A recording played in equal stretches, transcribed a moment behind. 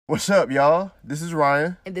What's up, y'all? This is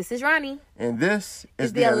Ryan. And this is Ronnie. And this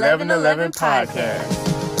is the 1111 Podcast.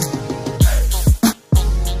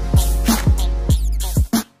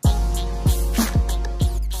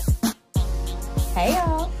 Hey,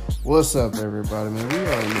 y'all. What's up, everybody? Man, we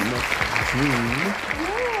are in the month of June.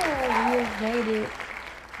 Yeah, we have made it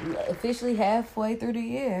officially halfway through the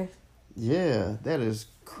year. Yeah, that is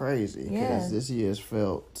crazy. Because this year has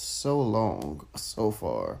felt so long so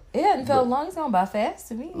far. It hadn't felt long. It's gone by fast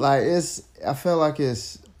to me. Like, I feel like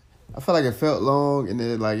it felt long and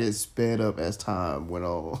then like it sped up as time went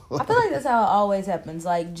on. I feel like that's how it always happens.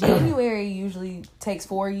 Like, January usually takes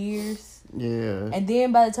 4 years. Yeah. And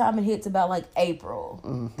then by the time it hits about like April,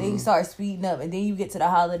 then you start speeding up. And then you get to the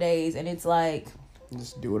holidays and it's like...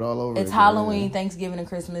 Just do it all over It's again. Halloween, Thanksgiving, and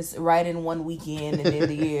Christmas right in one weekend, and then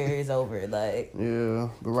the year is over. Like, yeah,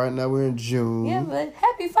 but right now we're in June. Yeah, but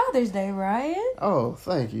happy Father's Day, Ryan. Oh,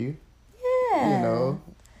 thank you. Yeah. You know,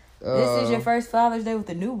 this is your first Father's Day with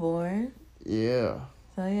a newborn. Yeah.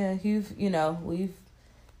 So yeah, we've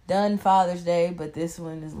done Father's Day, but this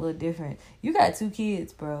one is a little different. You got 2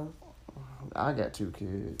 kids, bro. I got 2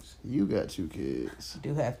 kids. You got 2 kids.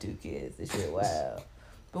 You do have 2 kids. This shit wild.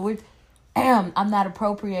 But I'm not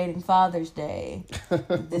appropriating Father's Day.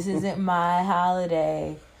 This isn't my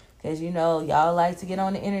holiday. Because, y'all like to get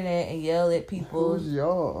on the internet and yell at people. Who's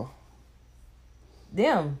y'all?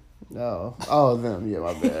 Them. No. Oh, them. Yeah,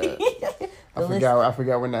 my bad. I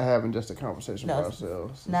forgot we're not having just a conversation about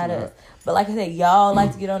ourselves. Not us. But like I said, y'all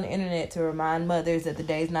like to get on the internet to remind mothers that the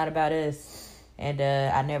day's not about us. And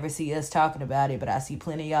I never see us talking about it, but I see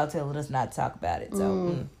plenty of y'all telling us not to talk about it.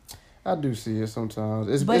 So... I do see it sometimes.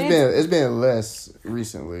 It's been less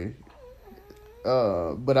recently,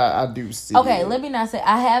 but I do see. Okay, it. Let me not say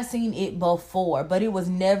I have seen it before, but it was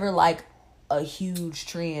never like a huge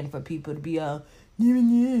trend for people to be if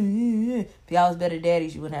y'all was better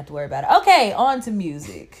daddies, you wouldn't have to worry about it. Okay, on to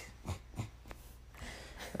music.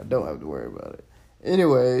 I don't have to worry about it.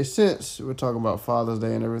 Anyway, since we're talking about Father's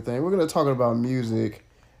Day and everything, we're gonna talk about music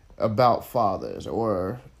about fathers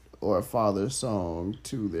or a father's song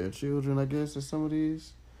to their children, I guess, or some of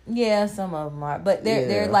these. Yeah, some of them are. But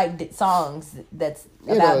they're like songs that's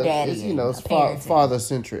about daddy. It's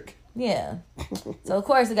father-centric. Yeah. So, of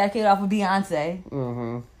course, we got to kick it off with Beyonce.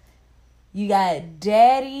 Mm-hmm. You got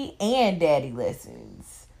Daddy and Daddy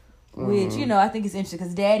Lessons. Which, I think it's interesting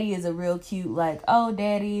because Daddy is a real cute, like, oh,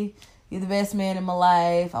 Daddy... You're the best man in my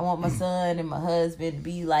life. I want my son and my husband to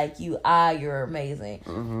be like you. You're amazing.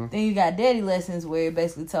 Mm-hmm. Then you got Daddy Lessons where it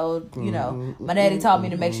basically told, my daddy taught me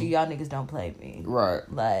to make sure y'all niggas don't play me. Right.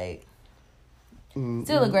 Like,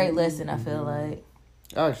 still a great lesson, I feel like.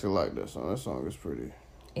 I actually like that song. That song is pretty.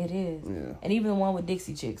 It is. Yeah. And even the one with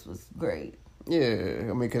Dixie Chicks was great. Yeah. I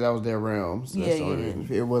mean, because that was their realm. So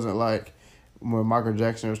it wasn't like when Michael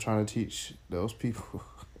Jackson was trying to teach those people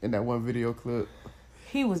in that one video clip.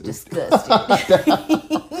 He was disgusting.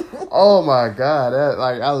 Oh my God.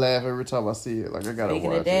 I laugh every time I see it. Like, I gotta watch it.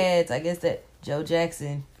 Speaking of dads, I guess that Joe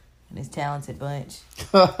Jackson and his talented bunch.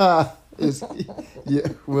 Yeah,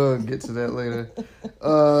 we'll get to that later.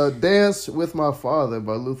 Dance with My Father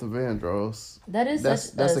by Luther Vandross.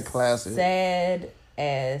 That's a classic. Sad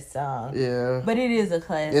ass song. Yeah. But it is a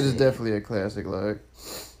classic. It is definitely a classic, like.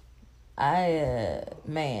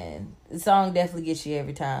 The song definitely gets you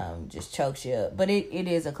every time, just chokes you up. But it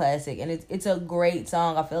is a classic, and it's a great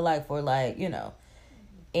song. I feel like for like,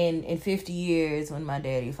 in 50 years when my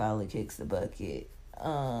daddy finally kicks the bucket,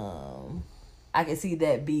 I can see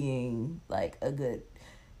that being like a good,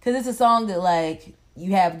 because it's a song that like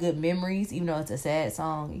you have good memories, even though it's a sad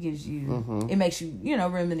song. It gives you, it makes you,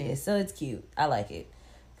 reminisce. So it's cute. I like it.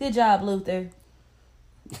 Good job, Luther.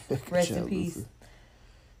 Rest in peace. Luther.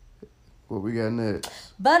 What we got next?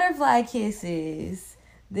 Butterfly Kisses.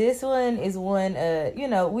 This one is one,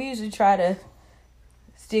 we usually try to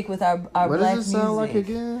stick with our black music. What does it sound like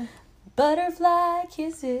again? Butterfly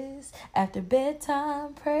kisses after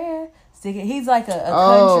bedtime prayer. He's like a country.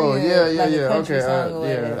 Oh, country song or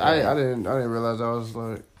whatever. I didn't realize I was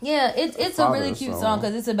like. Yeah, it's a really cute song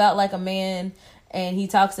because it's about like a man, and he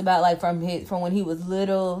talks about like from when he was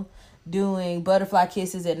little, doing butterfly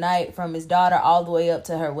kisses at night from his daughter all the way up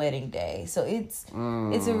to her wedding day. So it's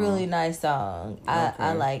a really nice song. Okay.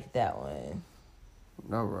 I like that one.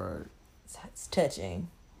 All right. It's touching.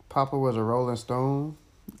 Papa was a Rolling Stone.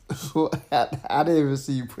 I didn't even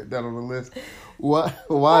see you put that on the list. Why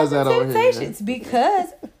is that over here? Because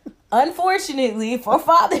unfortunately for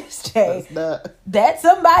Father's Day,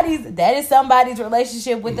 that is somebody's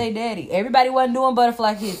relationship with their daddy. Everybody wasn't doing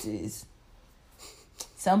butterfly kisses.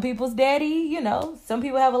 Some people's daddy, some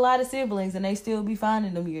people have a lot of siblings and they still be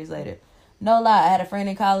finding them years later. No lie, I had a friend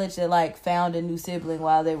in college that like found a new sibling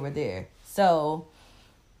while they were there. So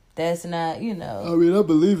that's not, I mean, I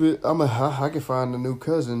believe it. I can find a new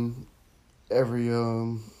cousin every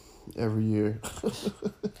year.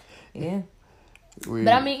 Yeah. But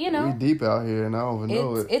I mean, we deep out here, and I don't even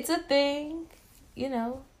know it. It's a thing,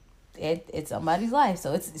 It's somebody's life,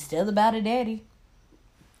 so it's still about a daddy.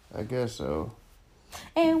 I guess so.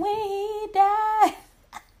 And when he died,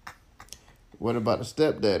 what about the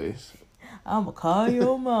stepdaddies? I'ma call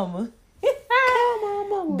your mama.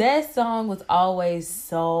 That song was always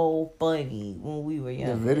so funny when we were young.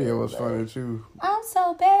 The video was funny too. I'm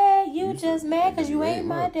so bad, you just mad because you ain't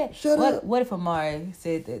my dad. Shut up. What if Amari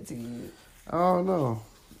said that to you? I don't know.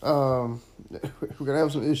 We're gonna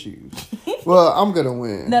have some issues. Well, I'm gonna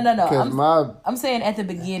win. No. I'm saying at the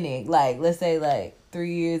beginning, like let's say like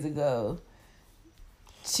 3 years ago.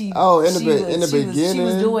 In the beginning, she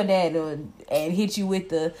was doing that and hit you with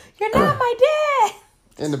the "You're not my dad."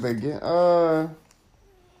 In the beginning,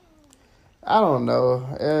 I don't know.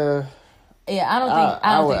 Yeah,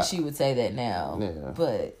 I don't think she would say that now. Yeah.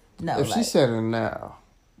 But no, if she said it now,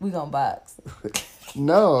 we gonna box.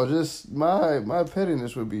 No, just my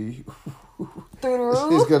pettiness would be through the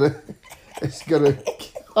roof. It's gonna.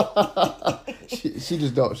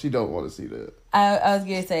 She don't want to see that. I was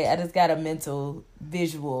gonna say I just got a mental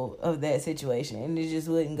visual of that situation and it just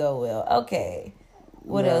wouldn't go well. Okay,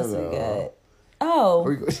 what else we got? Oh,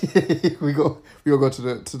 we go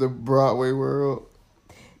to the Broadway world.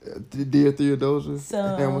 Dear Theodosia,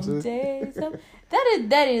 Hamilton.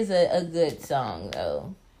 That is a good song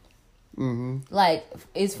though. Mm-hmm. Like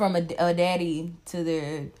it's from a daddy to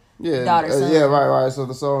their daughter's son. Yeah, right. So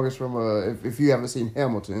the song is from if you haven't seen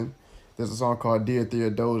Hamilton, there's a song called Dear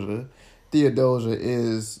Theodosia. Theodosia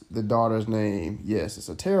is the daughter's name. Yes, it's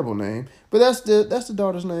a terrible name, but that's the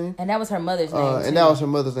daughter's name. And that was her mother's name. And that was her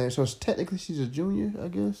mother's name. So technically she's a junior, I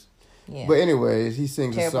guess. Yeah. But anyways, he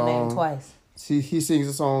sings a song. Terrible name twice. He sings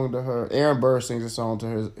a song to her. Aaron Burr sings a song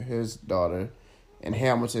to his daughter, and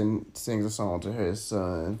Hamilton sings a song to his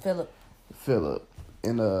son Philip.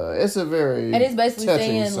 And it's a very and it's basically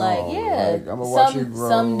saying song. like, I'm gonna watch you grow.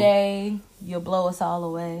 Someday you'll blow us all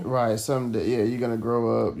away. Right, someday, yeah, you're gonna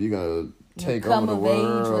grow up. You're gonna take over the world.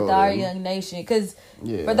 Come of age with our young nation. Because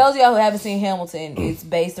for those of y'all who haven't seen Hamilton, it's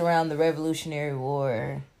based around the Revolutionary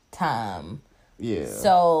War time. Yeah.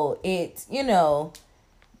 So it's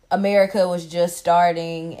America was just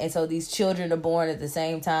starting, and so these children are born at the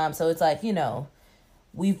same time. So it's like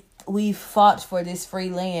we fought for this free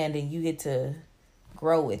land, and you get to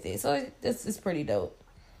grow with it. So it's pretty dope.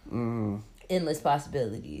 Mm-hmm. Endless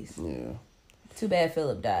possibilities. Yeah. Too bad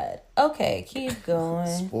Philip died. Okay, keep going.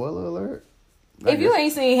 Spoiler alert. If you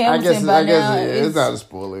ain't seen Hamilton by now, it's not a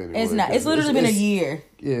spoiler anyway. It's not. It's literally been a year.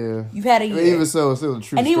 Yeah. You've had a year. Even so, it's still a true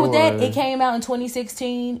story. And even with that, it came out in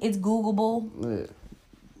 2016. It's Googleable. Yeah.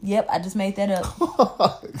 Yep, I just made that up.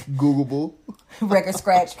 Googleable. Record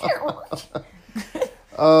scratch.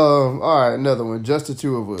 All right, another one. Just the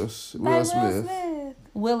two of us. Will Smith.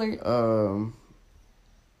 Willard.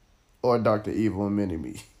 Or Dr. Evil and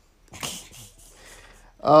Mini-Me.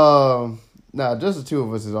 Just the two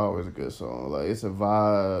of us is always a good song. Like, it's a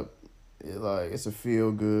vibe. It's a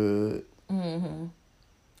feel good. Mm-hmm.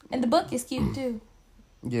 And the book is cute too.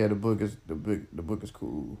 Yeah, the book is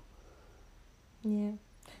cool. Yeah.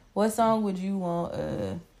 What song would you want?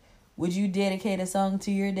 Would you dedicate a song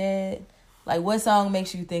to your dad? Like, what song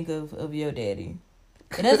makes you think of your daddy?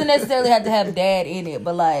 It doesn't necessarily have to have dad in it,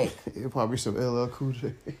 but like... It'll probably be some LL Cool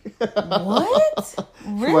J. What?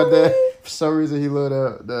 Really? My dad, for some reason, he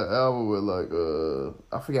loved that album with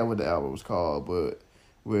I forgot what the album was called, but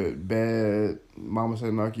with Bad, Mama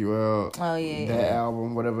Said Knock You Out. Oh, yeah. That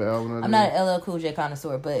album, whatever album it is. I'm not an LL Cool J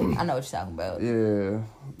connoisseur, but I know what you're talking about. Yeah.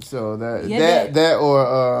 So that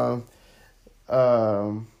or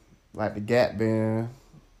like the Gap Band.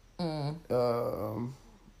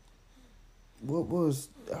 What was?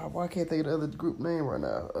 Why can't I think of the other group name right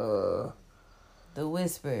now? The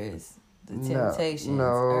Whispers, The Temptations, no,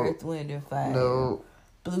 Earth, Wind and Fire, no,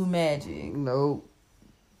 Blue Magic. No,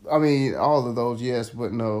 I mean all of those, yes,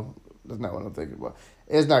 but no, that's not what I'm thinking about.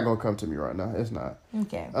 It's not gonna come to me right now. It's not.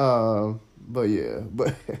 Okay. But yeah,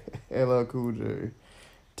 LL Cool J,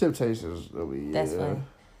 Temptations. I mean, that's funny.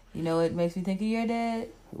 You know what makes me think of your dad?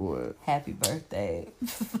 What? Happy Birthday.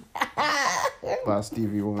 By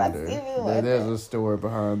Stevie Wonder. There's a story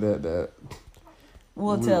behind that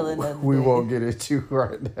we'll tell another we day. Won't get into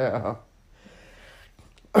right now.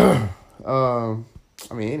 I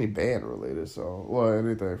mean, any band related song. Well,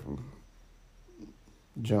 anything from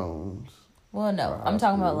Jones. Well, no, I'm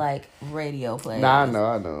talking about like radio plays. Nah, I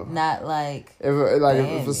know. Not like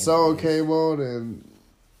if a song came on and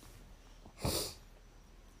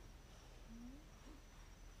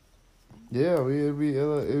yeah, it'd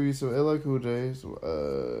be some LL Cool J, some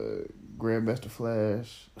Grandmaster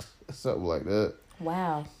Flash, something like that.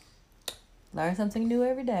 Wow, learn something new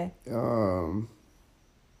every day.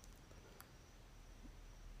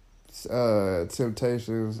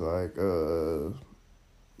 Temptations like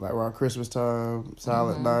around Christmas time,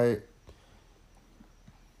 Silent Night,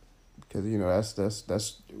 because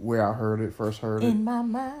that's where I first heard it in my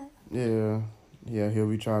mind. Yeah, he'll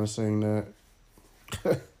be trying to sing that.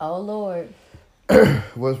 Oh Lord.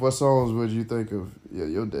 What songs would you think of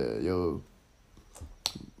your dad?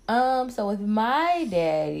 So with my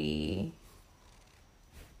daddy,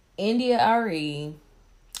 India RE,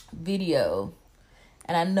 Video,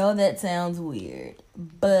 and I know that sounds weird,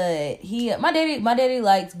 but my daddy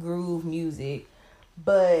likes groove music,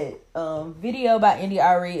 but Video by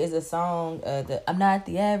India RE is a song. I'm not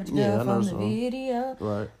the average girl from the video.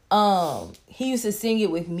 Right. He used to sing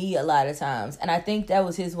it with me a lot of times, and I think that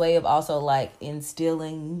was his way of also like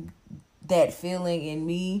instilling that feeling in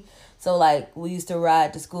me. So like we used to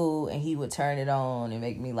ride to school and he would turn it on and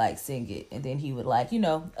make me like sing it, and then he would like,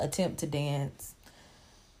 attempt to dance.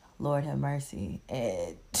 Lord have mercy.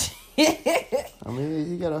 And I mean,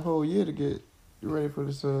 he got a whole year to get ready for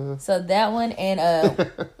this. So that one, and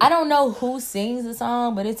I don't know who sings the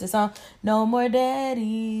song, but it's a song, No More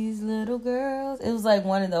Daddies, Little Girls. It was like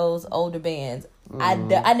one of those older bands. I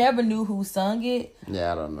never knew who sung it.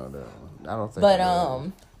 Yeah, I don't know that one. I don't think. But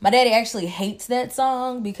my daddy actually hates that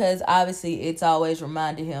song because obviously it's always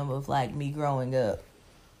reminded him of like me growing up.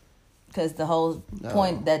 Because the whole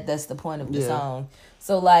point that's the point of the song.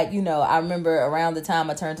 So like, I remember around the time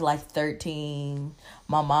I turned to like 13,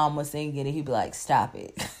 my mom was singing it and he'd be like, stop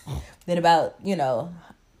it. Then about,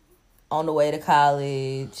 on the way to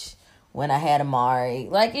college, when I had Amari,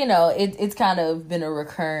 like, it's kind of been a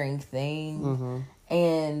recurring thing. Mm-hmm.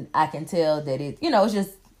 And I can tell that it's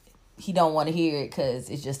just, he don't want to hear it because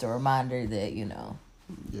it's just a reminder that, you're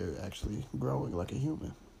actually growing like a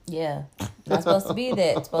human. Yeah. Not supposed to be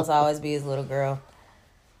that. It's supposed to always be his little girl.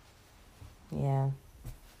 Yeah.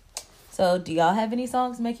 So, do y'all have any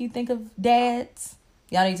songs make you think of dads?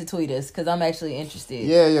 Y'all need to tweet us because I'm actually interested.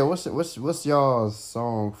 Yeah. What's y'all's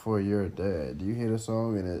song for your dad? Do you hear the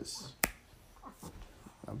song and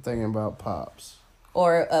I'm thinking about Pops.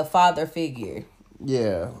 Or a father figure.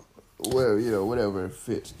 Yeah. Well, whatever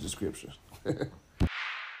fits the description.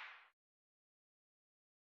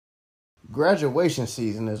 Graduation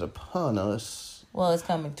season is upon us. Well, it's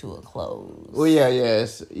coming to a close. Well,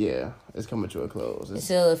 it's coming to a close. There's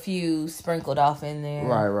still a few sprinkled off in there.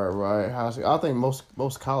 Right. I think most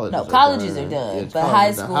colleges. No, colleges are done, yeah, but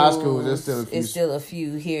high school, there's still a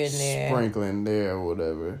few here and there, sprinkling there or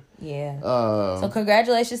whatever. Yeah. So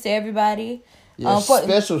congratulations to everybody. Yeah.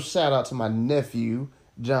 Special shout out to my nephew.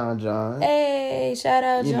 John. Hey, shout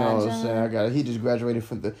out John. You know what I'm saying? He just graduated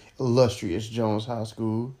from the illustrious Jones High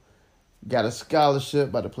School. Got a scholarship,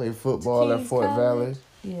 about to play football at Fort Valley.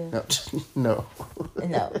 Yeah. No.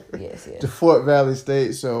 Yes. To Fort Valley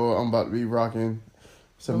State, so I'm about to be rocking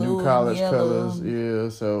some blue new college colors. Yeah,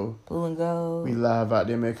 so blue and gold. We live out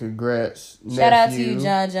there, man. Congrats, Shout out to you,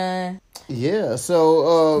 John. Yeah,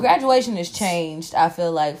 so graduation has changed, I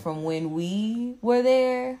feel like, from when we were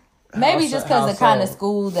there. Maybe just because of the kind of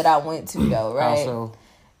school that I went to, though, right? How so?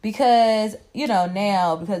 Because,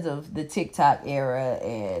 now, because of the TikTok era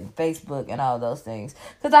and Facebook and all those things.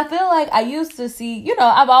 Because I feel like I used to see,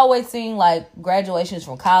 I've always seen, like, graduations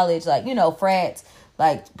from college, like, frats,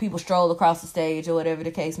 like, people stroll across the stage or whatever the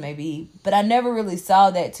case may be. But I never really saw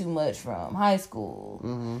that too much from high school.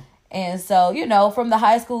 Mm-hmm. And so, from the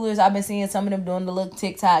high schoolers, I've been seeing some of them doing the little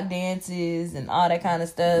TikTok dances and all that kind of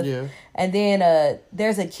stuff. Yeah. And then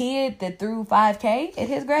there's a kid that threw 5K at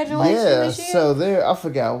his graduation this year. So I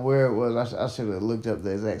forgot where it was. I should have looked up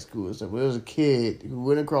the exact school and stuff. But there was a kid who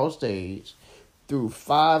went across stage, threw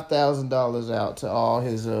 $5,000 out to all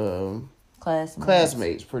his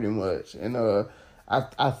classmates, pretty much. And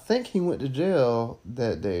I think he went to jail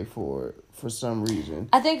that day for some reason.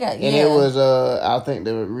 I think, And it was, I think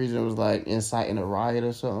the reason was, like, inciting a riot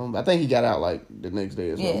or something. I think he got out, like, the next day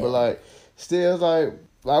or something. Yeah. But, like, still, like,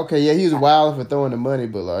 okay, yeah, he was wild for throwing the money,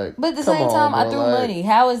 but, like, but at the same time, I threw money.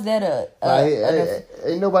 How is that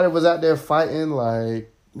ain't nobody was out there fighting,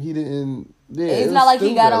 like, he didn't, it's not like stupid.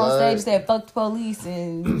 He got on stage and said, fuck the police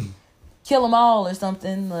and kill them all or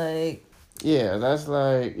something, like. Yeah, that's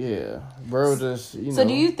like, bro, just, So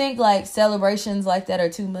do you think, like, celebrations like that are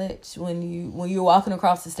too much when you're walking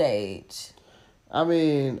across the stage? I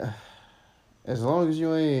mean, As long as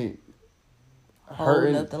you ain't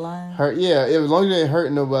Holding up the line. as long as you ain't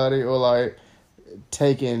hurting nobody or like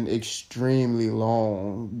taking extremely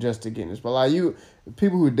long just to get in this. But like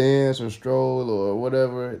people who dance or stroll or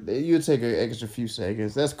whatever, you take an extra few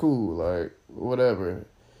seconds. That's cool. Like whatever.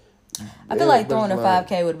 I feel like throwing a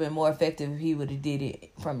 5K would have been more effective if he would have did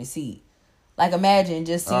it from his seat. Like imagine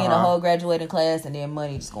just seeing a whole graduating class and then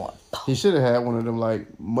money just going. He should have had one of them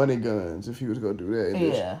like money guns if he was gonna do that.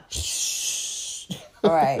 Yeah.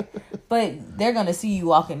 All right, but they're gonna see you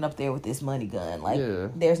walking up there with this money gun. Like,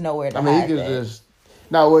 there's nowhere to hide. He could just.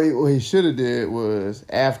 No, what he should have did was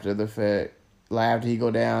after the fact, like after he go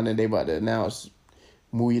down and they about to announce,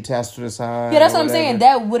 move your task to the side. Yeah, that's what I'm saying.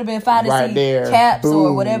 That would have been fine to right see there, caps boom,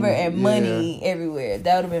 or whatever and money everywhere.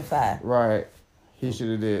 That would have been fine. Right. He should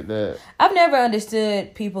have did that. I've never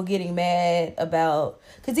understood people getting mad about,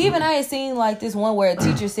 because even I had seen like this one where a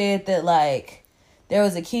teacher said that like there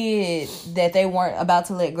was a kid that they weren't about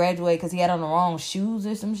to let graduate because he had on the wrong shoes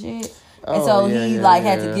or some shit. And so he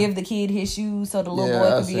had to give the kid his shoes so the little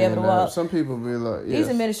boy could be able to walk. Some people be like, these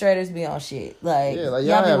administrators be on shit. Like,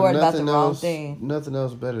 y'all be worried about the wrong else, thing. Nothing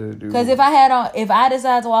else better to do. Because if I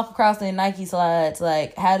decide to walk across the Nike slides,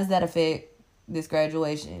 like, how does that affect this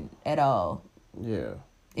graduation at all? Yeah.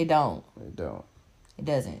 It don't. It don't. It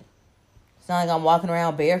doesn't. It's not like I'm walking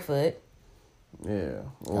around barefoot. Yeah.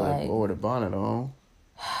 Or the bonnet on.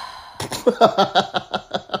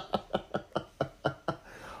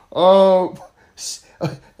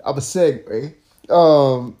 I'm a segue.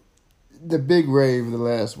 The big rave of the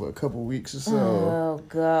last couple weeks or so. Oh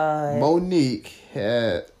God. Monique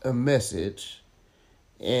had a message,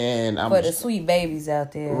 and for the sweet babies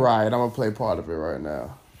out there. Right, I'm gonna play part of it right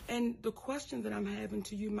now. And the question that I'm having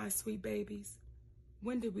to you, my sweet babies,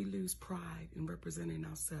 when did we lose pride in representing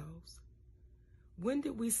ourselves? When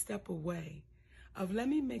did we step away of let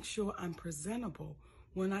me make sure I'm presentable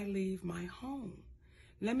when I leave my home?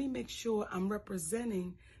 Let me make sure I'm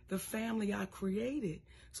representing the family I created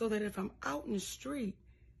so that if I'm out in the street,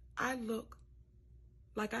 I look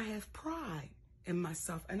like I have pride in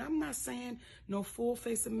myself. And I'm not saying no full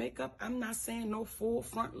face of makeup. I'm not saying no full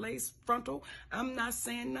front lace frontal. I'm not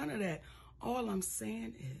saying none of that. All I'm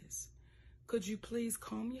saying is, could you please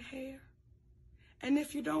comb your hair? And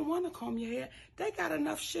if you don't want to comb your hair, they got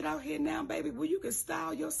enough shit out here now, baby, where you can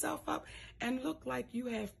style yourself up and look like you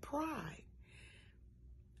have pride.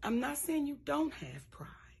 I'm not saying you don't have pride,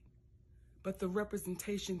 but the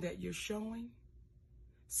representation that you're showing,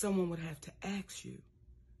 someone would have to ask you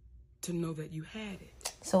to know that you had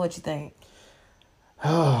it. So what you think?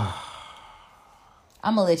 I'm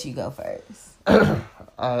going to let you go first.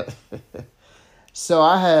 So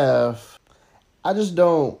I just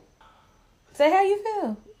don't. Say how you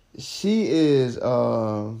feel. She is,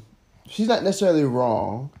 she's not necessarily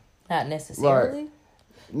wrong. Not necessarily? Right.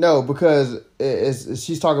 No, because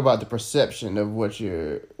she's talking about the perception of what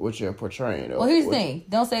you're portraying. Well, here's the thing.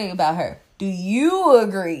 Don't say it about her. Do you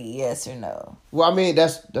agree? Yes or no? Well, I mean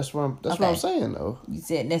that's what I'm saying though. You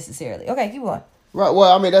said necessarily. Okay, keep going. Right.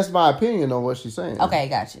 Well, I mean that's my opinion on what she's saying. Okay,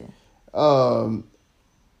 gotcha.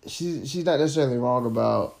 She's not necessarily wrong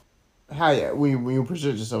about how when you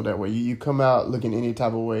present yourself that way. You come out looking any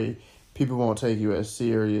type of way, people won't take you as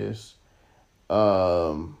serious.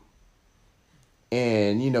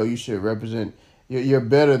 And you should represent. You're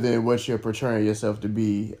better than what you're portraying yourself to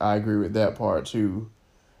be. I agree with that part too.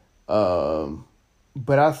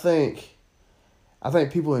 But I think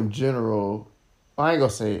people in general. I ain't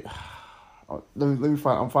gonna say. Let me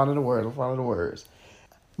find. I'm finding the words.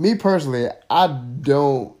 Me personally, I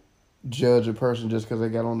don't judge a person just because they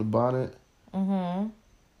got on the bonnet. Mm-hmm.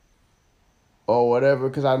 Or whatever,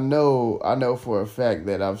 because I know for a fact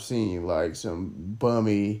that I've seen like some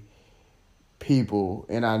bummy people,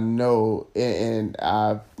 and I know, and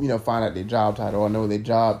I find out their job title. I know their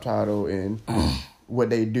job title and what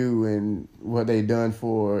they do and what they done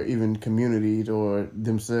for even communities or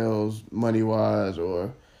themselves, money wise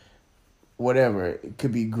or whatever. It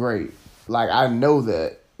could be great. Like I know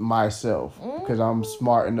that myself because I'm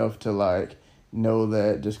smart enough to like know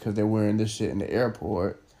that just because they're wearing this shit in the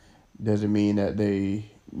airport doesn't mean that they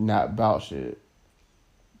not about shit.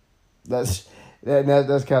 That's kind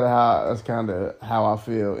of how I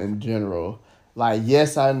feel in general. Like,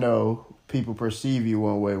 yes, I know people perceive you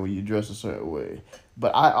one way when you dress a certain way,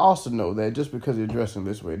 but I also know that just because you're dressing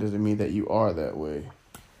this way doesn't mean that you are that way.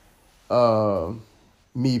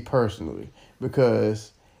 Me personally,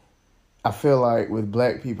 because I feel like with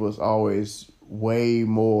black people, it's always way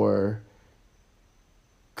more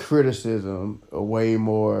criticism, or way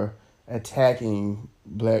more attacking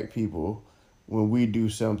black people when we do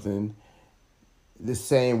something the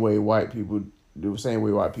same way white people do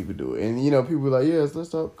it. And, you know, people are like, yes, let's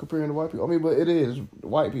stop comparing to white people. I mean, but it is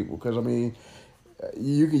white people. Because, I mean,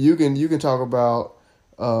 you can talk about,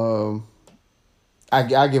 I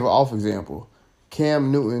give an off example.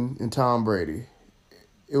 Cam Newton and Tom Brady.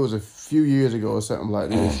 It was a few years ago or something like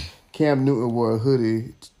this. Cam Newton wore a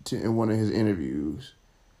hoodie in one of his interviews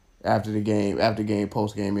after the game,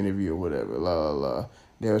 post-game interview or whatever.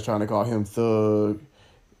 They was trying to call him thug.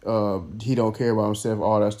 He don't care about himself,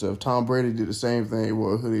 all that stuff. Tom Brady did the same thing, he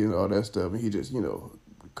wore a hoodie and all that stuff, and he just, you know,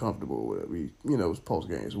 comfortable or whatever. He, you know, it was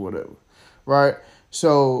post-games or whatever. Right?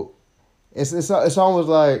 So it's almost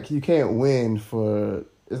like you can't win for...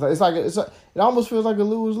 It almost feels like a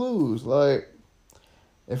lose-lose. Like,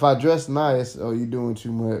 if I dress nice, oh, you doing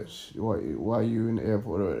too much. Why you in the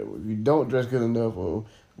airport or whatever? If you don't dress good enough, or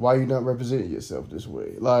why you not representing yourself this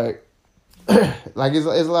way? Like, I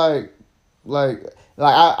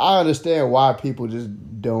understand why people just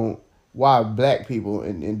don't. Why black people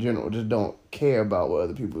in general just don't care about what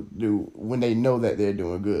other people do when they know that they're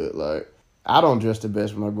doing good. Like, I don't dress the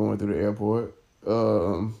best when I'm going through the airport.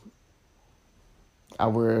 I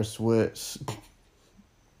wear sweats,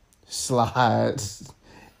 slides,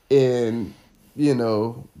 and, you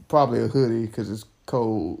know, probably a hoodie because it's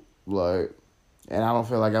cold. Like, and I don't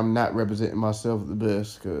feel like I'm not representing myself the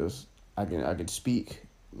best because I can speak.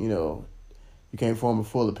 You know, you can't form a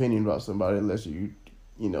full opinion about somebody unless you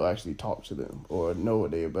know, actually talk to them or know what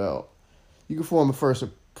they're about. You can form a first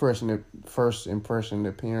appearance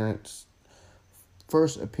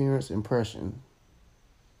impression.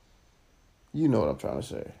 You know what I'm trying to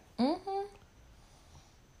say. Mm-hmm.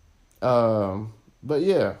 But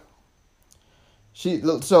yeah.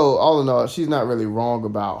 So all in all, she's not really wrong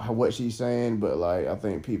about what she's saying, but like, I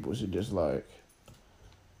think people should just like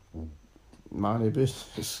mind their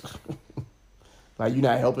business. Like, you're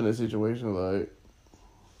not helping the situation. Like,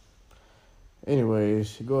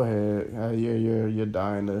 anyways, go ahead. You're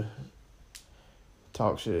dying to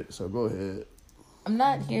talk shit, so go ahead. I'm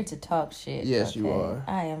not here to talk shit. Yes, okay? you are.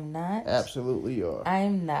 I am not. Absolutely, you are. I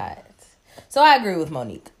am not. So I agree with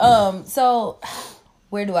Monique. So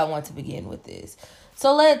where do I want to begin with this?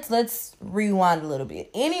 So let's rewind a little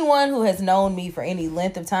bit. Anyone who has known me for any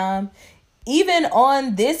length of time, even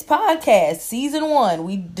on this podcast, season 1,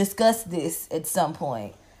 we discussed this at some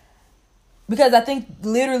point. Because I think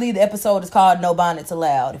literally the episode is called No Bonnets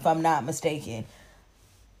Allowed, if I'm not mistaken.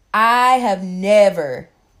 I have never,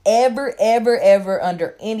 ever,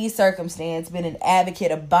 under any circumstance been an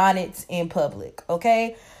advocate of bonnets in public,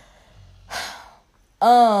 okay?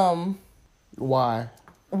 Why?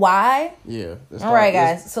 Yeah. All right,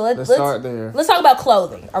 guys. So let's start there. Let's talk about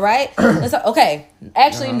clothing, all right? Okay.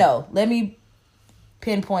 Actually, no. Let me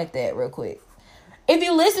pinpoint that real quick. If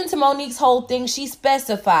you listen to Monique's whole thing, she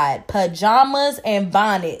specified pajamas and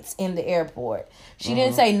bonnets in the airport. She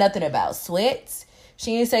didn't say nothing about sweats.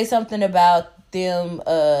 She didn't say something about them,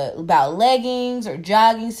 about leggings or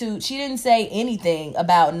jogging suits. She didn't say anything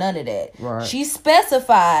about none of that. Right. She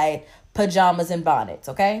specified pajamas and bonnets,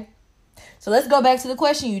 okay? So let's go back to the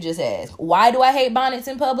question you just asked. Why do I hate bonnets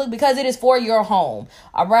in public? Because it is for your home,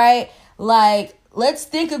 all right? Like, let's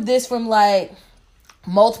think of this from, like,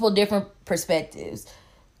 multiple different perspectives.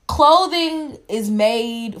 Clothing is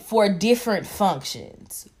made for different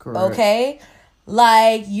functions. Correct. Okay?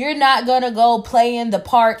 Like, you're not gonna go play in the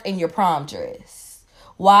park in your prom dress.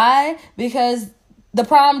 Why? Because the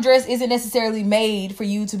prom dress isn't necessarily made for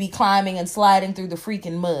you to be climbing and sliding through the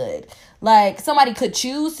freaking mud. Like, somebody could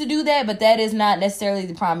choose to do that, but that is not necessarily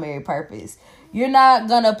the primary purpose. You're not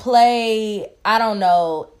gonna play, I don't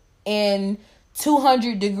know, in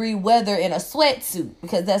 200-degree weather in a sweatsuit,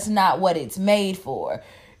 because that's not what it's made for.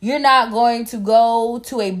 You're not going to go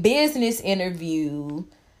to a business interview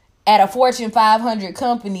at a Fortune 500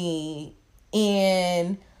 company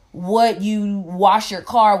in what you wash your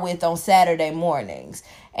car with on Saturday mornings.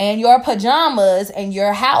 And your pajamas and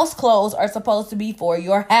your house clothes are supposed to be for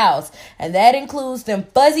your house. And that includes them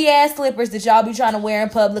fuzzy ass slippers that y'all be trying to wear in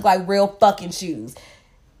public like real fucking shoes.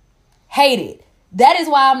 Hate it. That is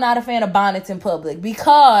why I'm not a fan of bonnets in public,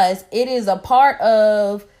 because it is a part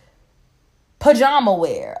of pajama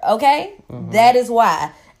wear, okay? Mm-hmm. That is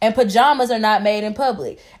why. And pajamas are not made in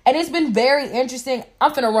public. And it's been very interesting.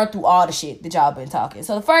 I'm finna run through all the shit that y'all been talking.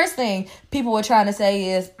 So the first thing people were trying to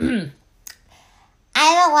say is, I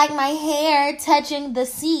don't like my hair touching the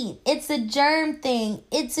seat. It's a germ thing.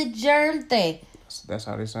 It's a germ thing. That's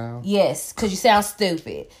how they sound? Yes, because you sound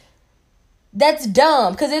stupid. That's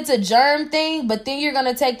dumb, because it's a germ thing, but then you're going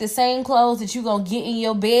to take the same clothes that you're going to get in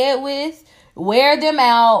your bed with, wear them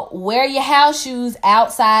out, wear your house shoes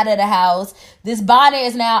outside of the house. This bonnet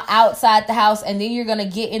is now outside the house, and then you're going to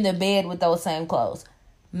get in the bed with those same clothes.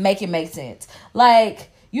 Make it make sense. Like,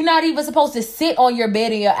 you're not even supposed to sit on your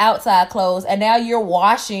bed in your outside clothes, and now you're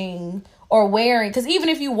washing or wearing, because even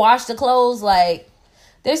if you wash the clothes, like,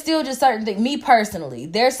 there's still just certain things. Me personally,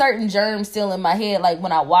 there's certain germs still in my head. Like,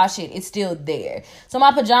 when I wash it, it's still there. So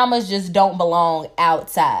my pajamas just don't belong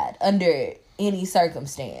outside under any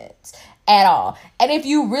circumstance at all. And if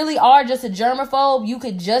you really are just a germaphobe, you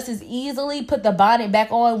could just as easily put the bonnet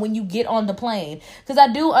back on when you get on the plane. Because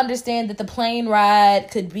I do understand that the plane ride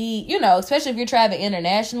could be, you know, especially if you're traveling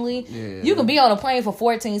internationally, you can be on a plane for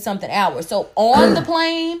 14-something hours. So on the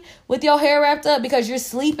plane with your hair wrapped up because you're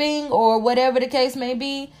sleeping or whatever the case may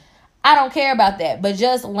be, I don't care about that. But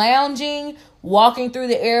just lounging, walking through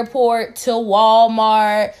the airport to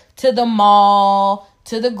Walmart, to the mall,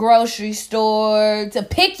 to the grocery store, to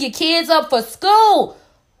pick your kids up for school,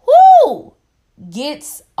 whoo,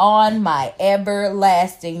 gets on my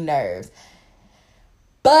everlasting nerves.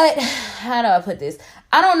 But how do I put this?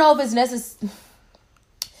 I don't know if it's necessary.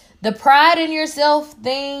 The pride in yourself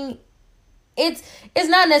thing, it's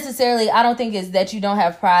not necessarily, I don't think it's that you don't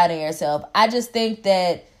have pride in yourself. I just think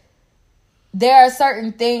that there are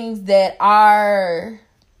certain things that our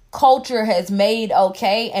culture has made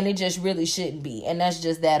okay, and it just really shouldn't be. And that's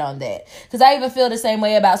just that on that. Because I even feel the same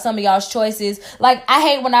way about some of y'all's choices. Like, I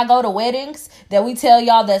hate when I go to weddings that we tell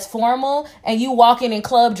y'all that's formal and you walk in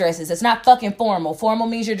club dresses. It's not fucking formal. Formal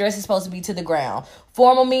means your dress is supposed to be to the ground.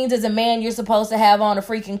 Formal means as a man, you're supposed to have on a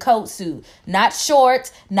freaking coat suit. Not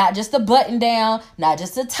shorts, not just a button down, not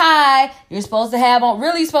just a tie. You're supposed to have on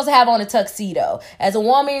a tuxedo. As a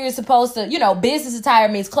woman, you're supposed to, you know, business attire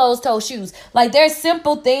means closed-toe shoes. Like, there's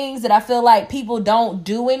simple things that I feel like people don't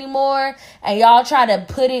do anymore. And y'all try to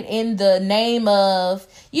put it in the name of,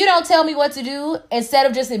 you don't tell me what to do, instead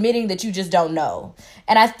of just admitting that you just don't know.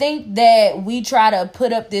 And I think that we try to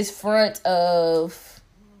put up this front of,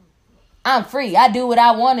 I'm free, I do what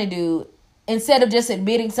I want to do, instead of just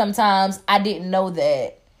admitting sometimes I didn't know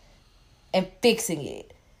that and fixing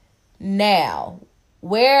it. Now,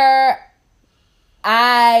 where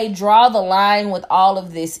I draw the line with all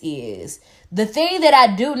of this is, the thing that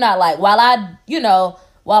I do not like, while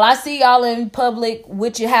I see y'all in public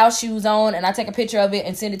with your house shoes on and I take a picture of it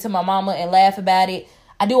and send it to my mama and laugh about it,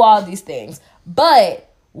 I do all these things. But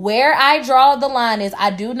where I draw the line is, I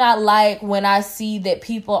do not like when I see that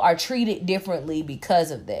people are treated differently because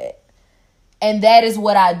of that. And that is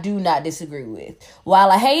what I do not disagree with. While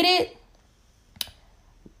I hate it,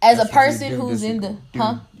 as a person who's in the...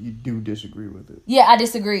 You do disagree with it. Yeah, I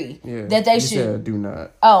disagree. Yeah, that they you should... said do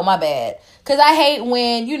not. Oh, my bad. Because I hate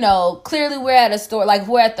when, you know, clearly we're at a store, like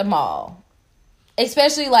we're at the mall.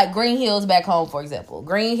 Especially like Green Hills back home, for example.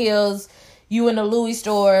 Green Hills, you in the Louis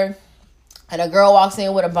store, and a girl walks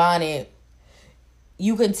in with a bonnet,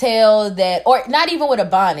 you can tell that, or not even with a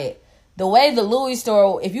bonnet, the way the Louis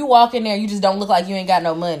store, if you walk in there, you just don't look like you ain't got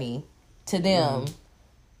no money to them.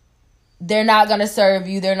 They're not going to serve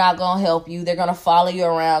you. They're not going to help you. They're going to follow you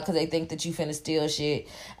around because they think that you finna steal shit.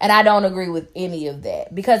 And I don't agree with any of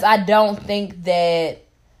that, because I don't think that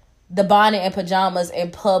the bonnet and pajamas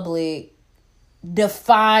in public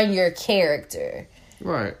define your character.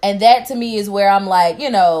 Right. And that to me is where I'm like,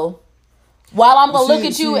 you know, while I'm going to look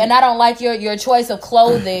at you and I don't like your choice of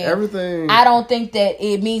clothing, everything, I don't think that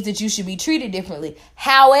it means that you should be treated differently.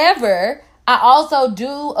 However, I also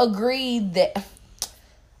do agree that,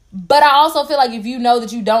 but I also feel like if you know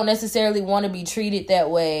that you don't necessarily want to be treated that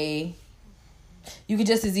way, you could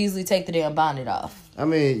just as easily take the damn bonnet off. I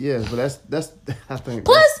mean, yes, but that's I think.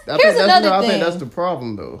 Plus, here's another thing. I think that's the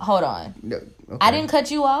problem, though. Hold on. No, okay. I didn't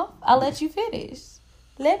cut you off. I'll let you finish.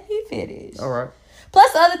 Let me finish. All right.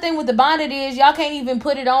 Plus, the other thing with the bonnet is y'all can't even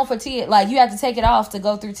put it on for like, you have to take it off to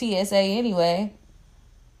go through TSA anyway.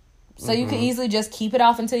 So you can easily just keep it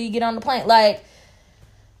off until you get on the plane. Like,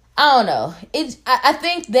 I don't know. I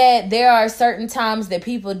think that there are certain times that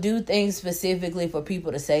people do things specifically for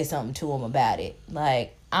people to say something to them about it.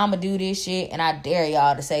 Like, I'm going to do this shit and I dare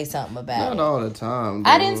y'all to say something about it. Not all the time, dude.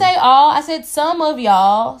 I didn't say all. I said some of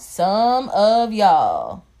y'all. Some of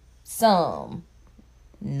y'all. Some.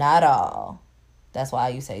 Not all. That's why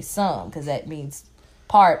you say some, because that means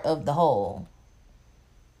part of the whole.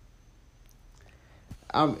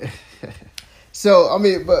 So, I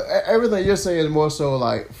mean, but everything you're saying is more so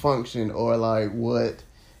like function, or like what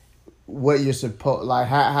you're supposed, like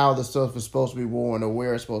how the stuff is supposed to be worn or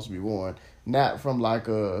where it's supposed to be worn. Not from like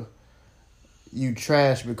a, you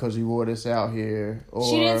trash because you wore this out here. Or,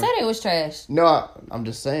 she didn't say it was trash. No, I'm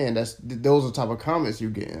just saying those are the type of comments you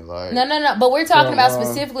getting. Like No. But we're talking about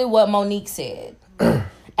specifically what Monique said.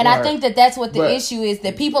 And right. I think that's what the issue is,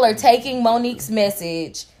 that people are taking Monique's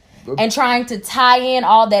message and trying to tie in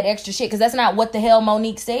all that extra shit, because that's not what the hell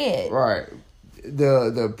Monique said. Right.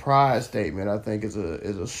 The pride statement, I think, is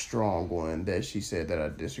a strong one that she said that I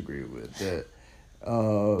disagree with.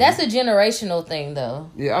 That's a generational thing, though.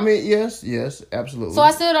 Yeah, I mean, yes, absolutely. So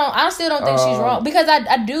I still don't think she's wrong, because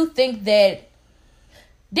I do think that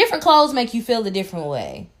different clothes make you feel a different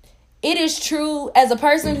way. It is true, as a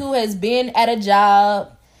person who has been at a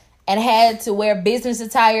job and had to wear business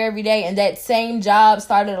attire every day, and that same job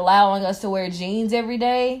started allowing us to wear jeans every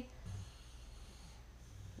day.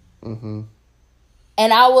 Mm-hmm.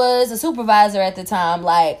 And I was a supervisor at the time.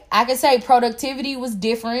 Like, I could say productivity was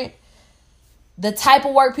different. The type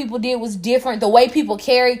of work people did was different. The way people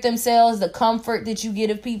carried themselves, the comfort that you get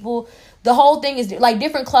of people. The whole thing is, like,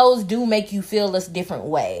 different clothes do make you feel a different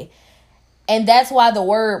way. And that's why the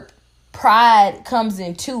word pride comes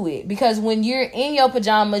into it, because when you're in your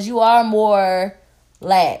pajamas, you are more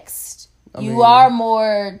laxed. You are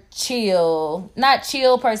more chill. Not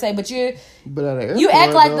chill per se, but you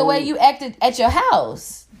act like the way you acted at your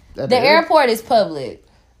house. The airport is public.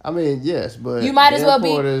 I mean, yes, but you might as well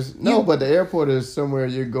be. But the airport is somewhere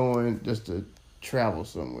you're going just to travel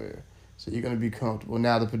somewhere, so you're gonna be comfortable.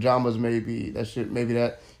 Now the pajamas maybe that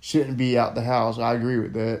shouldn't be out the house. I agree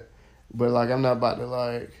with that, but like I'm not about to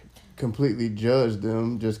like completely judge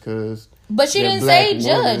them just because. But she didn't say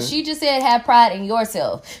judge. She just said have pride in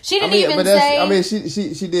yourself. She didn't even say. I mean,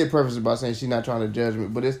 she did preface it by saying she's not trying to judge me,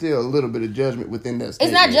 but it's still a little bit of judgment within that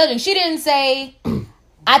statement. It's not judging. She didn't say,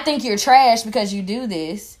 I think you're trash because you do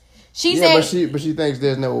this. She said, but she thinks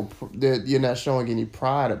that you're not showing any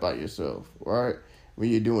pride about yourself, right? When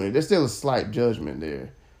you're doing it, there's still a slight judgment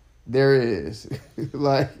there. There is,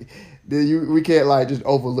 like. We can't like just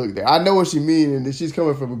overlook that. I know what she means, and she's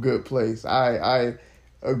coming from a good place. I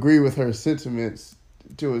agree with her sentiments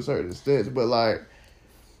to a certain extent, but like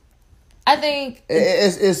I think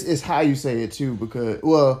it's how you say it too. Because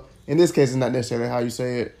in this case, it's not necessarily how you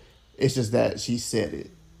say it. It's just that she said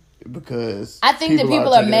it. Because I think that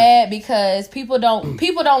people are mad because people don't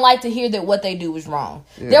like to hear that what they do is wrong.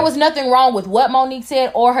 Yeah. There was nothing wrong with what Monique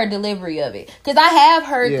said or her delivery of it. Because I have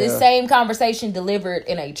heard the same conversation delivered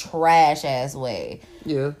in a trash ass way.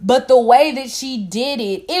 Yeah. But the way that she did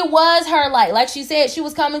it, it was her like she said, she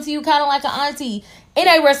was coming to you kind of like an auntie in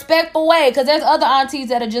a respectful way. Because there's other aunties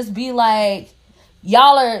that'll just be like,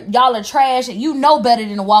 y'all are trash, and you know better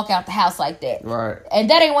than to walk out the house like that. Right.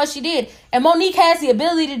 And that ain't what she did. And Monique has the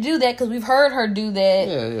ability to do that because we've heard her do that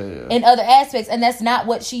in other aspects, and that's not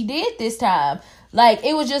what she did this time. Like,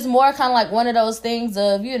 it was just more kind of like one of those things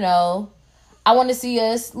of, I want to see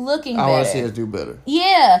us looking better. I want to see us do better.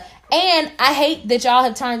 Yeah. And I hate that y'all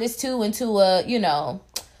have turned this into a,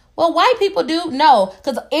 well, white people do. No,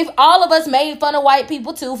 because if all of us made fun of white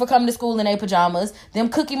people, too, for coming to school in their pajamas, them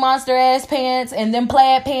Cookie Monster ass pants and them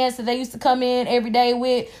plaid pants that they used to come in every day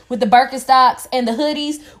with the Birkenstocks and the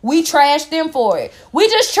hoodies, we trashed them for it. We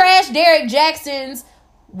just trashed Derek Jackson's,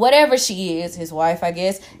 whatever she is, his wife, I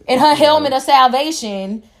guess, and her helmet of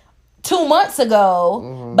salvation 2 months ago.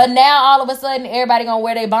 Mm-hmm. But now, all of a sudden, everybody gonna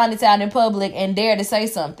wear their bonnets out in public and dare to say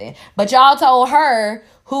something. But y'all told her,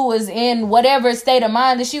 who was in whatever state of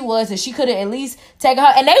mind that she was, that she could have at least taken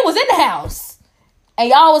her. And they was in the house. And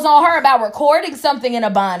y'all was on her about recording something in a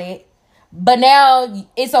bonnet. But now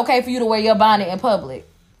it's okay for you to wear your bonnet in public.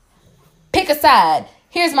 Pick a side.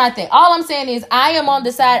 Here's my thing. All I'm saying is I am on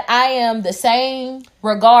the side. I am the same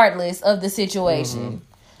regardless of the situation. Mm-hmm.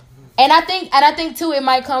 And I think too, it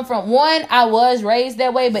might come from, one, I was raised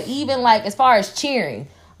that way. But even like as far as cheering,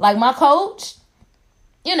 like my coach,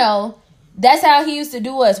 that's how he used to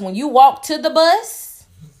do us. When you walk to the bus,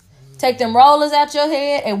 take them rollers out your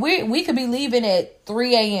head, and we could be leaving at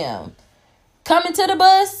 3 a.m. Coming to the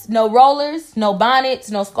bus, no rollers, no bonnets,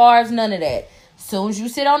 no scarves, none of that. Soon as you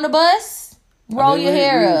sit on the bus, roll your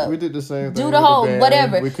hair up. We did the same thing. Do the whole,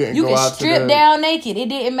 whatever. You can strip down naked. It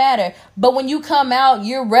didn't matter. But when you come out,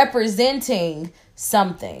 you're representing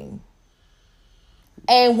something.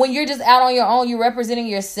 And when you're just out on your own, you're representing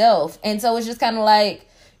yourself. And so it's just kind of like,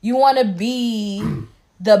 you want to be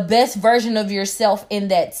the best version of yourself in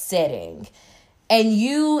that setting. And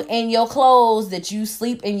you and your clothes that you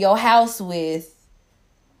sleep in your house with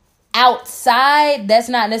outside, that's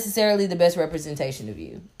not necessarily the best representation of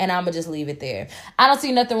you. And I'm going to just leave it there. I don't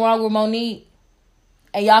see nothing wrong with Monique.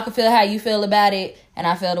 And y'all can feel how you feel about it. And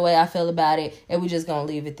I feel the way I feel about it. And we're just going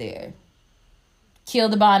to leave it there. Kill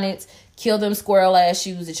the bonnets. Kill them squirrel ass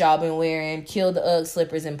shoes that y'all been wearing. Kill the Ugg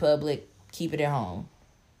slippers in public. Keep it at home.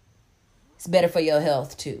 It's better for your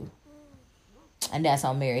health too. And that's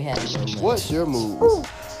how Mary had it. What's your move?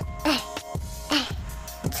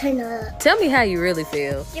 Turn up. Tell me how you really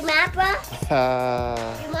feel. You mad, bro?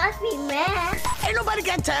 You must be mad. Ain't nobody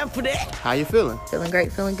got time for that. How you feeling? Feeling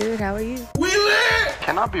great, feeling good. How are you? We lit.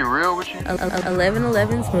 Can I be real with you?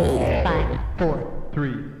 11 smooth. 5, 4,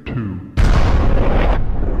 3, 2.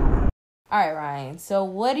 All right, Ryan. So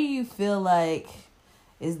what do you feel like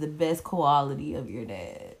is the best quality of your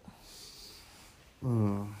dad?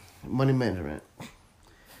 Money management.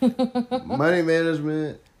 Money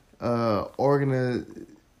management,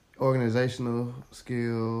 organizational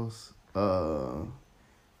skills,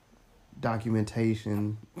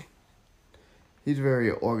 documentation. He's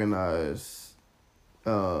very organized,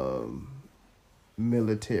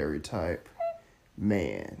 military type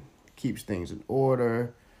man. Keeps things in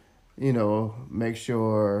order, make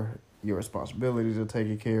sure your responsibilities are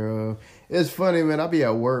taken care of. It's funny, man. I be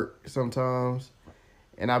at work sometimes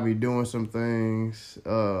and I be doing some things,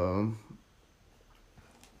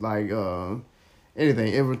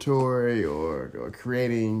 anything, inventory or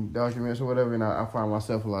creating documents or whatever, and I find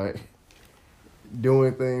myself like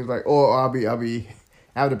doing things like, or I'll be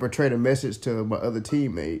having to portray the message to my other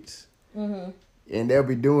teammates, and they'll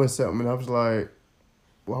be doing something, and I was like,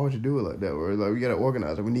 why would you do it like that? Where like, we gotta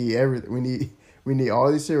organize it. We need everything. We need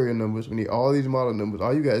all these serial numbers. We need all these model numbers.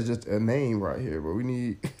 All you got is just a name right here, but we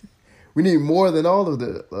need more than all of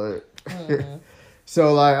that. Like,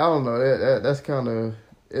 so like, I don't know. That's kind of,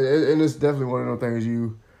 and it's definitely one of those things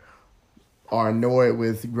you are annoyed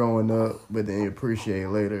with growing up, but then you appreciate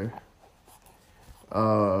later.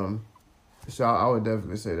 So I would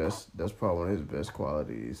definitely say that's probably one of his best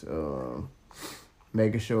qualities.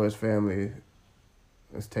 Making sure his family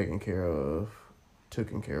is taken care of.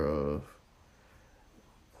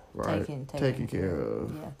 Right? Taken care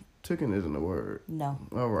of. Yeah. Taken isn't a word. No.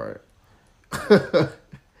 All right.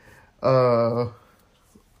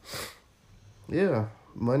 Yeah.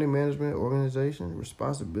 Money management, organization,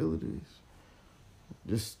 responsibilities.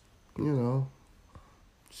 Just, showing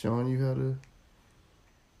you how to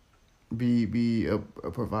be a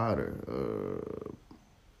provider.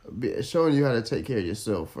 Showing you how to take care of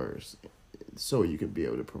yourself first so you can be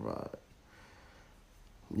able to provide.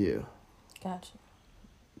 Yeah. Gotcha.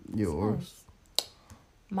 Yours. Nice.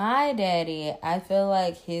 My daddy, I feel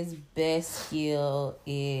like his best skill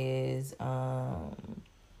is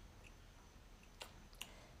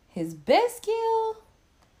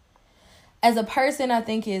as a person, I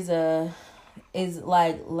think is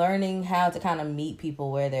like learning how to kind of meet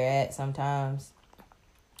people where they're at sometimes.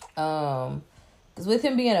 Because with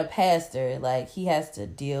him being a pastor, like, he has to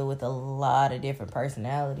deal with a lot of different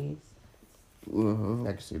personalities. I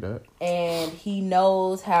can see that. And he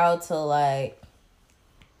knows how to, like,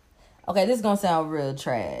 okay, this is gonna sound real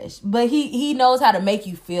trash, but he knows how to make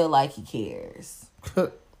you feel like he cares. I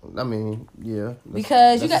mean, yeah.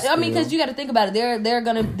 Because you got to think about it.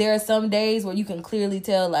 There are some days where you can clearly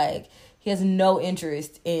tell, like, he has no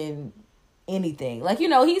interest in anything. Like,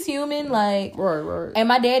 he's human, like, right. And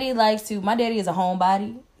my daddy is a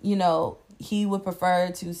homebody. He would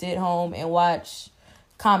prefer to sit home and watch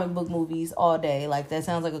comic book movies all day. Like, that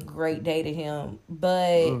sounds like a great day to him.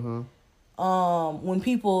 But when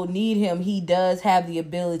people need him, he does have the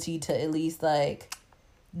ability to at least, like,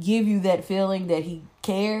 give you that feeling that he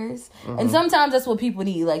cares. And sometimes that's what people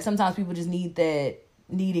need. Like, sometimes people just need that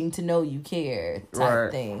needing to know you care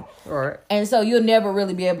type thing. Right. And so you'll never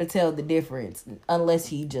really be able to tell the difference unless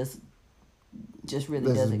he just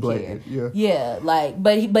really doesn't care. Yeah, like,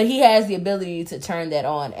 but he has the ability to turn that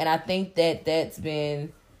on, and I think that's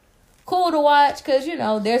been cool to watch, because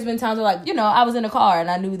there's been times where, like, I was in the car and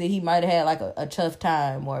I knew that he might have had like a tough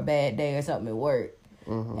time or a bad day or something at work,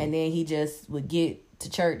 and then he just would get to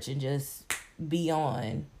church and just be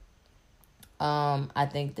on. I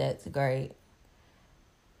think that's great.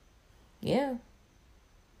 Yeah.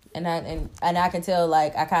 And I can tell,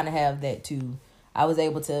 like, I kind of have that too. I was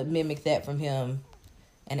able to mimic that from him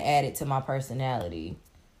and add it to my personality.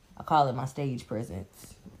 I call it my stage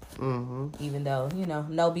presence. Even though,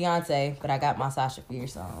 no Beyonce, but I got my Sasha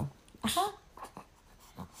Fierce on.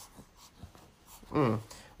 Well,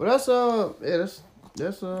 that's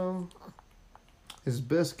his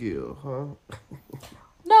best skill, huh?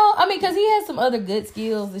 No, I mean, because he has some other good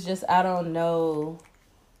skills. It's just, I don't know,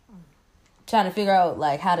 trying to figure out,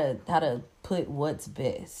 like, how to put what's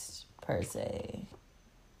best per se.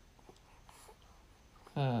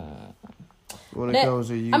 when it comes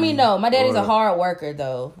to you? I mean, no, my daddy's a or- hard worker,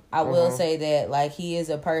 though. I will say that, like, he is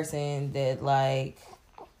a person that, like,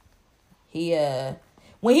 he,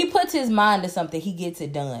 when he puts his mind to something, he gets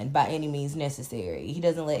it done by any means necessary. He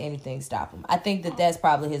doesn't let anything stop him. I think that that's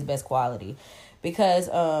probably his best quality. Because,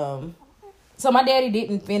 so my daddy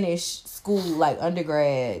didn't finish school, like,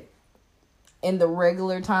 undergrad in the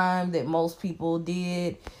regular time that most people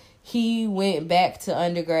did. He went back to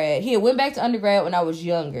undergrad. He went back to undergrad when I was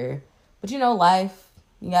younger. But, you know, life,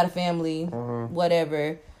 you got a family,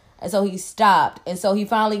 whatever. And so he stopped. And so he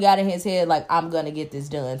finally got in his head, like, I'm going to get this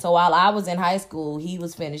done. So while I was in high school, he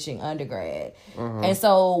was finishing undergrad. And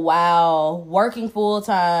so while working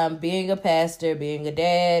full-time, being a pastor, being a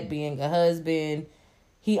dad, being a husband,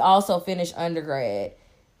 he also finished undergrad.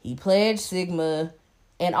 He pledged Sigma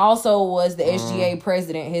and also was the SGA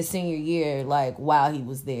president his senior year, like, while he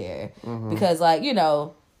was there. Because, like, you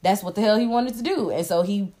know, that's what the hell he wanted to do. And so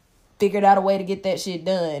he figured out a way to get that shit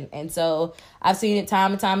done. And so I've seen it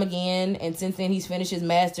time and time again. And since then, he's finished his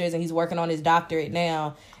master's and he's working on his doctorate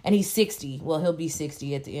now. And he's 60. Well, he'll be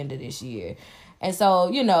 60 at the end of this year. And so,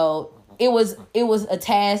 you know, it was a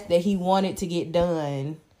task that he wanted to get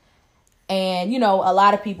done. And, you know, a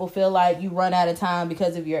lot of people feel like you run out of time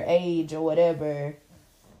because of your age or whatever.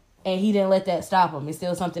 And he didn't let that stop him. It's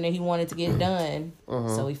still something that he wanted to get done.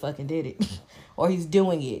 So he fucking did it. Or he's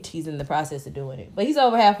doing it. He's in the process of doing it. But he's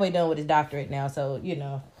over halfway done with his doctorate now. So, you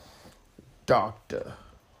know. Doctor.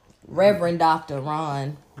 Reverend Dr.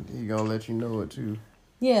 Ron. He gonna let you know it, too.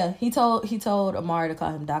 Yeah, he told Amari to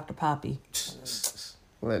call him Dr. Poppy.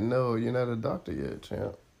 No, you're not a doctor yet,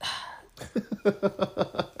 champ.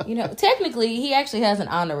 You know, technically, he actually has an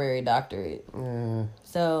honorary doctorate. Yeah.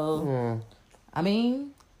 So, I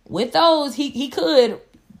mean, with those, he could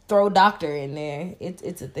throw doctor in there.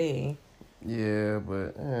 It's a thing. Yeah,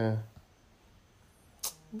 but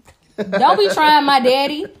Don't be trying my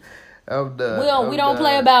daddy. I'm done. We don't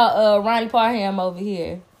play about Ronnie Parham over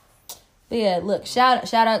here. But yeah, look,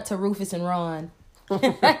 shout out to Rufus and Ron.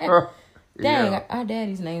 Dang, our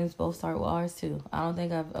daddy's names both start with R's too. I don't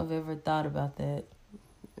think I've ever thought about that.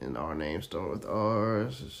 And our names start with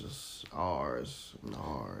R's. It's just R's and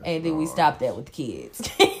R's. And then we stopped that with the kids.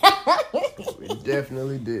 We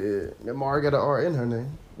definitely did. And Mari got an R in her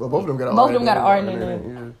name. Well, both of them got an R. Both of them got an R in their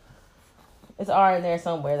name. Yeah. It's R in there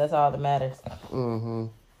somewhere. That's all that matters.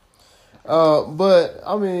 But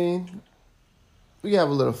I mean, we have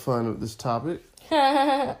a little fun with this topic.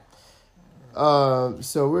 So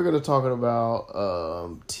we're gonna talk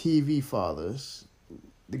about TV fathers,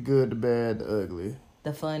 the good, the bad, the ugly,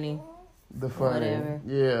 The funny. the funny. Whatever.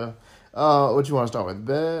 Yeah. What you want to start with,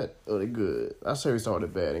 bad or the good? I say we start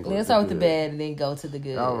with the bad and go. Let's start with the bad and then go to the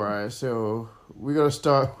good. All right. So we're gonna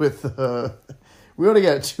start with. We only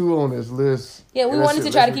got 2 on this list. Yeah, we wanted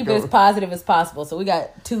to try to keep it as positive as possible, so we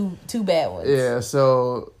got two bad ones. Yeah.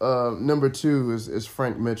 So number 2 is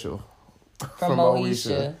Frank Mitchell From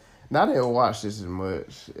Moesha. Now, I didn't watch this as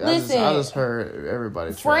much. Listen, I just heard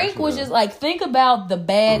everybody. Frank was just like, think about the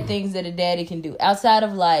bad things that a daddy can do outside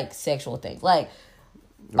of like sexual things, like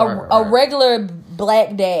a regular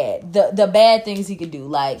black dad. The bad things he could do,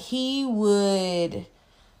 like he would.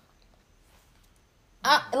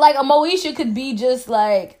 Like a Moesha could be just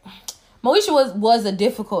like Moesha was a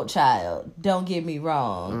difficult child. Don't get me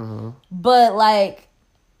wrong, but like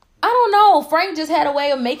I don't know. Frank just had a way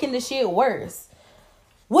of making the shit worse.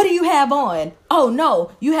 What do you have on? Oh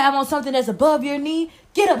no, you have on something that's above your knee?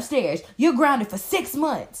 Get upstairs. You're grounded for 6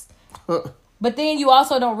 months. But then you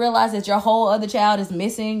also don't realize that your whole other child is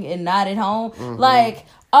missing and not at home. Like,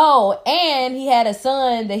 oh, and he had a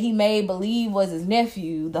son that he made believe was his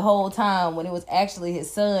nephew the whole time when it was actually his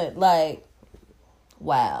son. Like,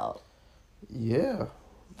 wow. Yeah.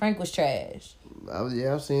 Frank was trash.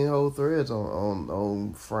 I've seen whole threads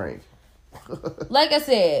on Frank. Like I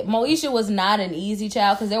said, Moesha was not an easy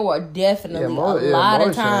child because there were definitely a lot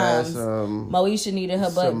of times Moesha needed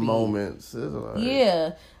her butt beat. Moments.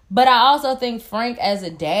 Yeah. But I also think Frank as a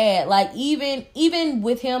dad, like even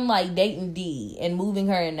with him like dating Dee and moving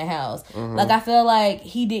her in the house, like I feel like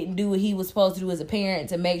he didn't do what he was supposed to do as a parent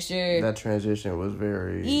to make sure that transition was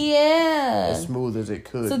very as smooth as it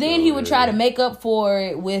could. So then he would try to make up for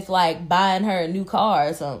it with like buying her a new car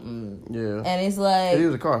or something. Yeah. And it's like he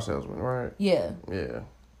was a car salesman, right? Yeah. Yeah.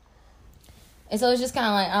 And so it's just kind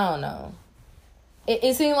of like, I don't know.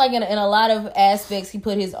 It seemed like in a lot of aspects he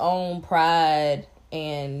put his own pride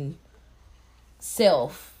and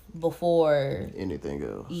self before anything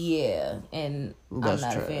else. Yeah, and that's I'm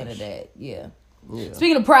not trash. a fan of that. Yeah.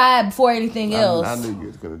 Speaking of pride before anything else, I knew you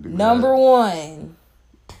was gonna do number that. 1,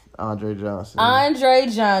 Andre Johnson. Andre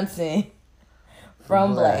Johnson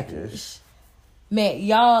from Blackish. Man,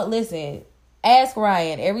 y'all, listen. Ask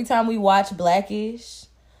Ryan. Every time we watch Blackish,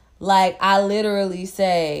 like, I literally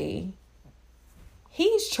say,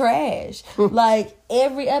 he's trash. Like,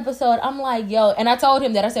 every episode, I'm like, yo. And I told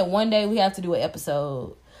him that. I said, one day we have to do an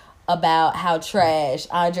episode about how trash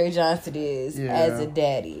Andre Johnson is as a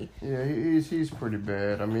daddy. Yeah, he's pretty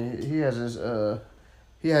bad. I mean, he has his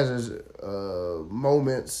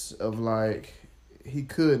moments of, like, he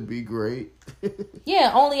could be great.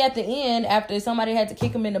 Yeah, only at the end after somebody had to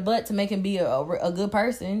kick him in the butt to make him be a good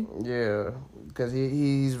person. Yeah, because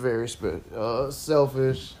he's very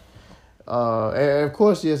selfish. And of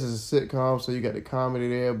course, yes, it's a sitcom, so you got the comedy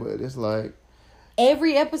there, but it's like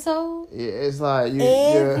every episode. Yeah, it's like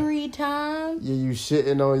every time. Yeah, you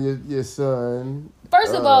shitting on your son.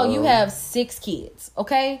 First of all, you have 6 kids.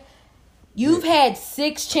 Okay, you've had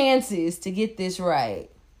 6 chances to get this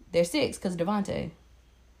right. They're 6 because Devontae.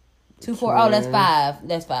 2, 4. Oh, that's 5.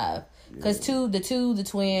 That's 5. Because the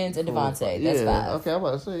twins, and Devontae. That's 5. Okay, I'm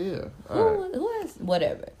about to say Who else?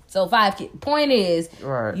 Whatever. So 5 kids. Point is,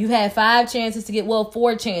 you've had 5 chances to get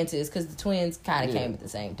 4 chances because the twins kind of came at the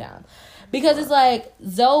same time. Because it's like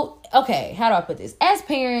Zoe. Okay, how do I put this? As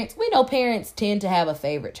parents, we know parents tend to have a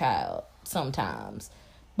favorite child sometimes,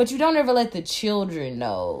 but you don't ever let the children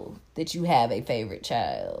know that you have a favorite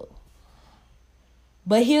child.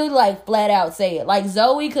 But he'll like flat out say it. Like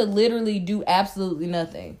Zoe could literally do absolutely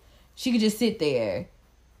nothing. She could just sit there.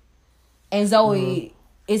 And Zoe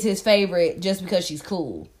is his favorite just because she's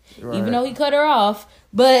cool. Right. Even though he cut her off.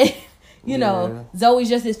 But, you know, Zoe's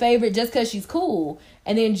just his favorite just because she's cool.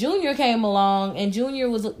 And then Junior came along and Junior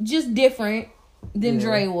was just different than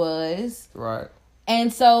Dre was. Right.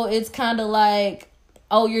 And so it's kind of like,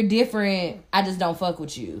 oh, you're different. I just don't fuck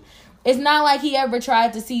with you. It's not like he ever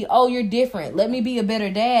tried to see, oh, you're different. Let me be a better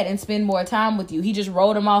dad and spend more time with you. He just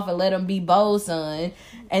wrote him off and let him be Bo's son.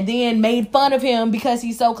 And then made fun of him because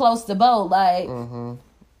he's so close to Bo. Like,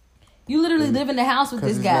 you literally live in the house with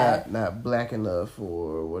this guy. Not black enough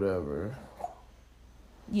or whatever.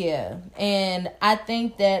 Yeah. And I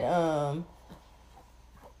think that,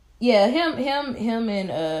 him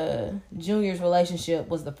and Junior's relationship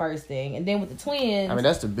was the first thing, and then with the twins. I mean,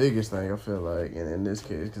 that's the biggest thing I feel like in this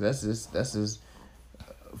case, because that's his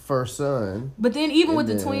first son. But then even with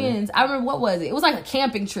the twins, I remember what was it? It was like a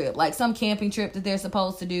camping trip, like some camping trip that they're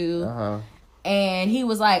supposed to do. And he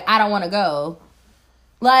was like, "I don't want to go."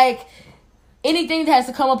 Like anything that has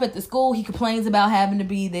to come up at the school, he complains about having to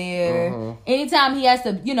be there. Anytime he has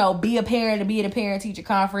to, be a parent to be at a parent-teacher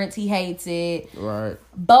conference, he hates it. Right.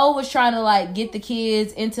 Bo was trying to, like, get the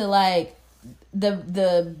kids into, like,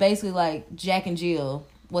 the basically, like, Jack and Jill.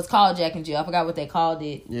 What's called Jack and Jill. I forgot what they called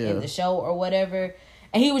it in the show or whatever.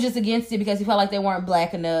 And he was just against it because he felt like they weren't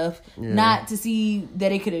black enough. Not to see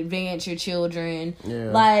that it could advance your children.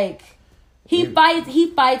 Like, he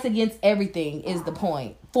fights against everything is the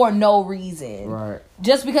point. For no reason. Right.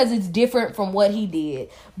 Just because it's different from what he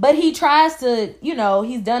did. But he tries to,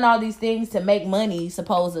 he's done all these things to make money,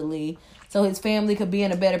 supposedly, so his family could be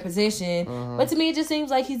in a better position. But to me, it just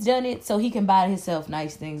seems like he's done it so he can buy himself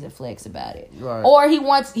nice things and flex about it. Right. Or he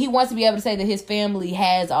wants to be able to say that his family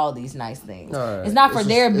has all these nice things. Right. It's not for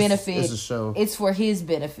their benefit. It's a show. It's for his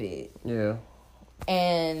benefit. Yeah.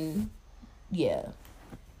 And, yeah.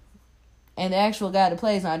 And the actual guy that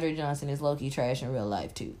plays Andre Johnson is low-key trash in real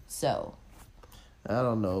life, too. So. I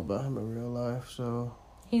don't know about him in real life, so.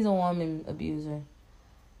 He's a woman abuser.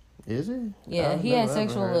 Is he? Yeah, he had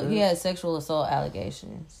sexual assault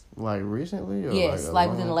allegations. Like recently? Or yes, like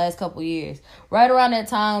within the last couple years. Right around that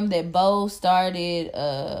time that Bo started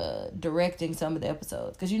directing some of the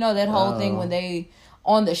episodes. Because that whole thing when they,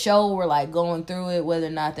 on the show, were like going through it, whether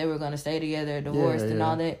or not they were going to stay together or divorced and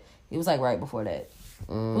all that. It was like right before that.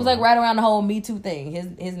 It was like right around the whole Me Too thing.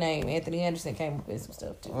 His name, Anthony Anderson, came up with some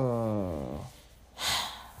stuff too. All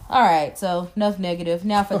right, so enough negative.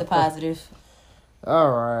 Now for the positive.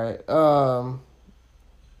 All right.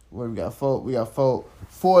 What we got?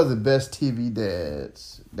 Four of the best TV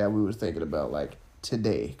dads that we were thinking about like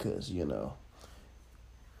today, because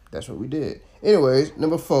that's what we did. Anyways,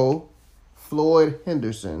 number 4, Floyd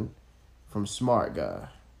Henderson from Smart Guy.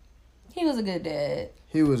 He was a good dad.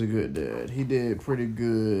 He was a good dad. He did pretty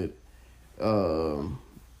good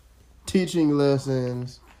teaching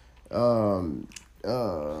lessons. I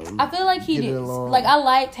feel like he did. Like, I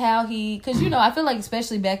liked how because, I feel like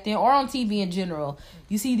especially back then or on TV in general,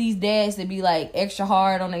 you see these dads that be like extra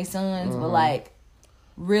hard on their sons, but like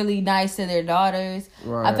really nice to their daughters.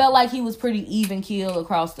 Right. I felt like he was pretty even keel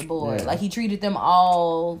across the board. Yeah. Like, he treated them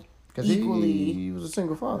all equally. He was a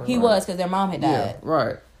single father. He was, because their mom had died. Yeah,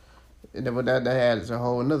 right. but that adds a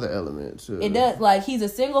whole another element to it. Does, like, he's a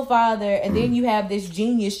single father, and then you have this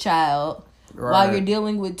genius child while you're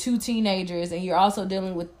dealing with 2 teenagers, and you're also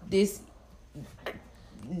dealing with this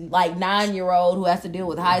like 9-year-old who has to deal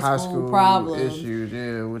with high school problems, issues.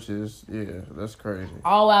 Yeah, which is that's crazy.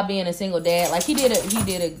 All while being a single dad. Like, he did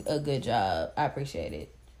a good job. I appreciate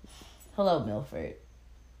it. Hello, Milford.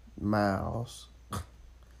 Miles.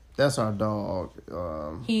 That's our dog.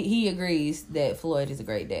 He agrees that Floyd is a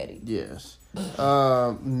great daddy. Yes.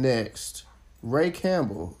 Next, Ray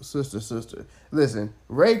Campbell, sister. Listen,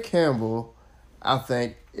 Ray Campbell, I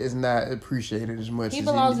think, is not appreciated as much. He as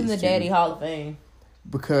belongs he in the needs Daddy to, Hall of Fame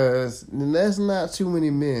because there's not too many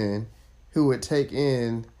men who would take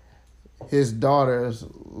in his daughter's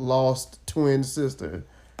lost twin sister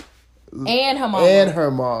and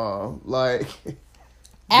her mom. Like,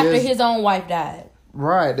 after his own wife died.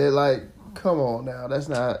 Right, they're like, come on now, that's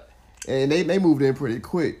not. And they moved in pretty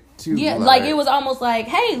quick too. Yeah, like it was almost like,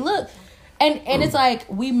 hey, look, and it's like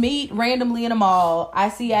we meet randomly in a mall. I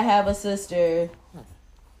see I have a sister,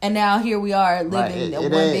 and now here we are living one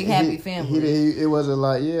big happy family. It wasn't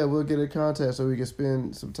like, yeah, we'll get in contact so we can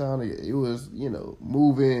spend some time together. It was,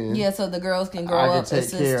 move in. Yeah, so the girls can grow up as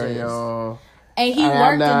sisters. Care of y'all. And he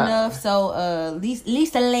worked enough so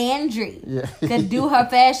Lisa Landry could do her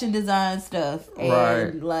fashion design stuff.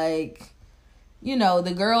 And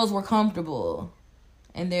the girls were comfortable.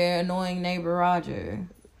 And their annoying neighbor Roger.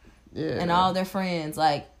 Yeah. And all their friends.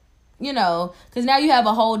 Like, because now you have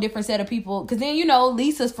a whole different set of people. Because then,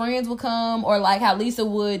 Lisa's friends would come. Or like how Lisa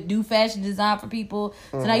would do fashion design for people.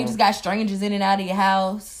 So now you just got strangers in and out of your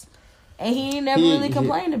house. And he never really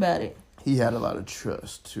complained about it. He had a lot of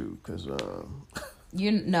trust too, cause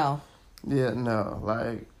no. Yeah, no,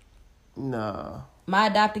 like, no. My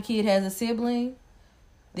adopted kid has a sibling.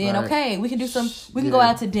 Then okay, we can do we can go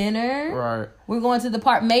out to dinner. Right. We're going to the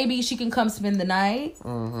park. Maybe she can come spend the night.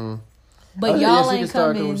 Mm-hmm. But y'all ain't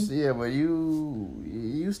coming. But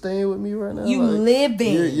you staying with me right now? You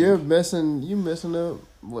living. You're messing up.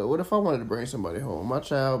 What if I wanted to bring somebody home? My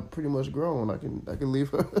child pretty much grown. I can leave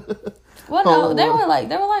her. Well, no, they were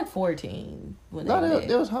like 14 when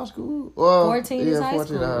they was high school. 14 is high 14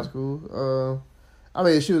 school. High school. I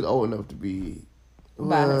mean, she was old enough to be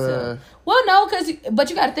by herself. Well, no,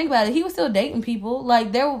 but you got to think about it. He was still dating people.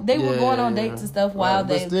 Like they were going on dates and stuff while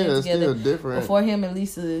they lived together. Before him and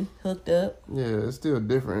Lisa hooked up. Yeah, it's still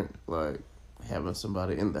different. Like having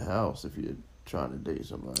somebody in the house if you're trying to date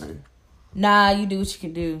somebody. Nah, you do what you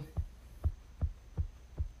can do.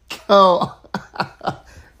 Oh,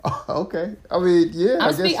 okay. I mean, yeah.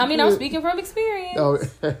 I'm speaking from experience. Oh,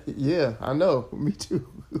 yeah. I know. Me too.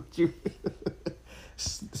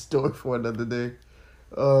 Story for another day.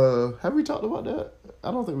 Have we talked about that?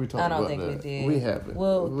 I don't think we talked about that. I don't think we did. We haven't.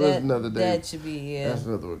 Well, that's another day. That should be, yeah. That's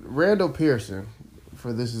another one. Randall Pearson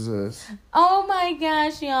for This Is Us. Oh my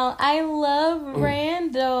gosh, y'all. I love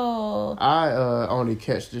Randall. I only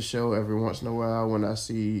catch this show every once in a while when I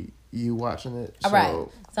see you watching it. All right.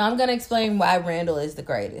 So I'm going to explain why Randall is the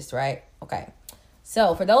greatest, right? Okay.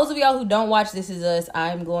 So for those of y'all who don't watch This Is Us,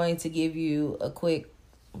 I'm going to give you a quick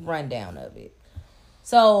rundown of it.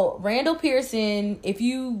 So Randall Pearson, if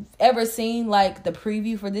you've ever seen like the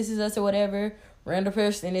preview for This Is Us or whatever, Randall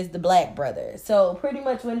Pearson is the black brother. So pretty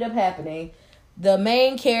much what ended up happening, the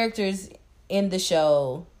main characters in the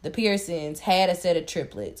show, the Pearsons, had a set of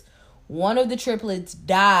triplets. One of the triplets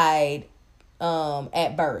died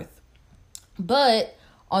at birth. But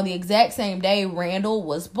on the exact same day, Randall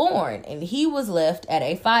was born. And he was left at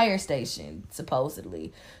a fire station,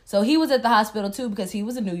 supposedly. So he was at the hospital too because he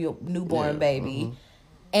was a newborn baby. Mm-hmm.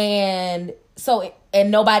 And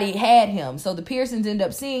nobody had him. So the Pearsons ended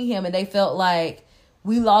up seeing him and they felt like,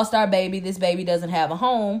 we lost our baby. This baby doesn't have a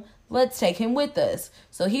home. Let's take him with us.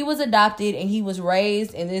 So he was adopted and he was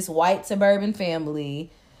raised in this white suburban family.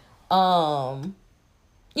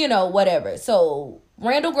 Whatever. So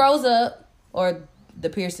Randall grows up, or the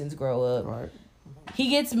Pearsons grow up. Right. He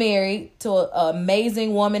gets married to an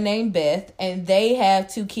amazing woman named Beth, and they have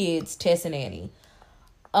 2 kids, Tess and Annie.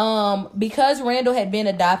 Because Randall had been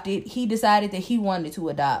adopted, he decided that he wanted to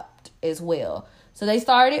adopt as well. So they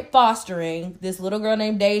started fostering. This little girl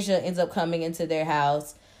named Deja ends up coming into their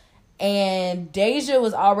house. And Deja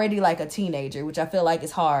was already like a teenager, which I feel like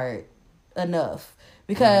is hard enough.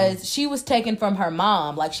 Because she was taken from her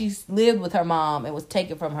mom. Like, she lived with her mom and was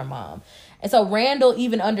taken from her mom. And so Randall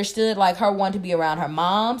even understood, like, her wanting to be around her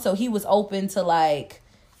mom. So he was open to, like,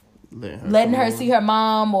 letting her see her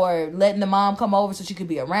mom or letting the mom come over so she could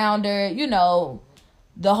be around her.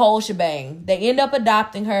 The whole shebang. They end up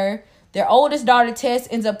adopting her. Their oldest daughter, Tess,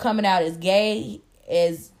 ends up coming out as gay,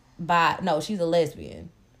 she's a lesbian.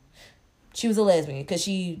 she was a lesbian because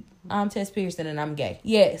I'm Tess Pearson and I'm gay.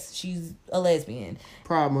 Yes, she's a lesbian.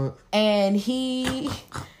 Pride Month. And he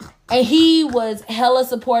was hella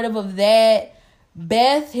supportive of that.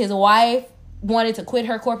 Beth, his wife, wanted to quit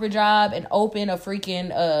her corporate job and open a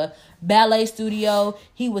freaking ballet studio.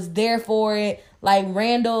 He was there for it. Like,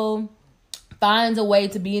 Randall finds a way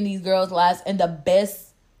to be in these girls' lives in the best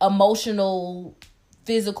emotional,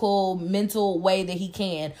 physical, mental way that he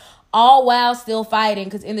can. All while still fighting,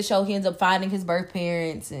 because in the show he ends up finding his birth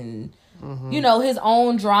parents and, you know, his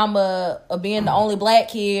own drama of being the only black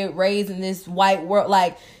kid raised in this white world.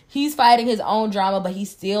 Like, he's fighting his own drama, but he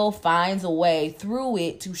still finds a way through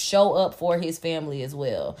it to show up for his family as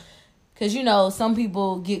well. Because, you know, some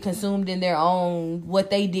people get consumed in their own,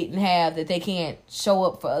 what they didn't have, that they can't show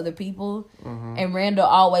up for other people. And Randall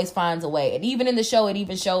always finds a way. And even in the show, it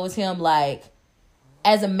even shows him, like,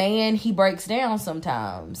 as a man, he breaks down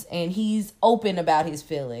sometimes. And he's open about his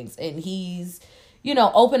feelings. And he's, you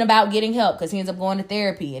know, open about getting help because he ends up going to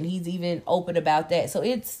therapy. And he's even open about that. So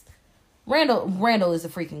it's... Randall is a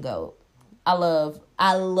freaking GOAT. I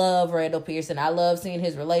love Randall Pearson. I love seeing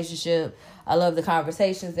his relationship. I love the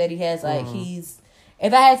conversations that he has. Like,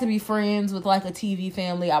 if I had to be friends with, like, a TV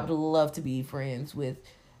family, I would love to be friends with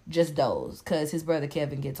just those. Because his brother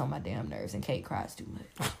Kevin gets on my damn nerves and Kate cries too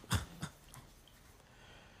much.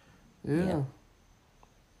 Yeah.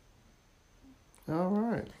 All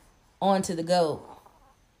right. On to the GOAT.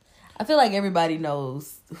 I feel like everybody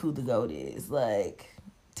knows who the GOAT is. Like,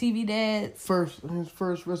 TV dads. His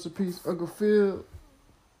first recipe, Uncle Phil.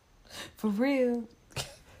 For real.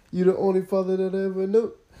 You the only father that I ever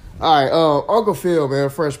knew. All right, Uncle Phil, man,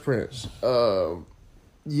 Fresh Prince.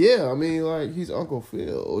 Yeah, I mean, like, he's Uncle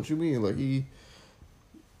Phil. What you mean? Like,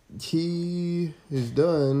 he is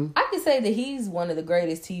done. I could say that he's one of the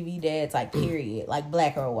greatest TV dads, like, period. Like,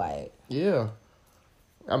 black or white. Yeah.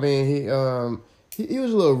 I mean, he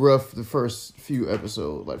was a little rough the first few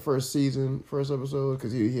episodes, like first episode,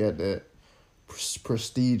 because he had that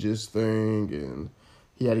prestigious thing, and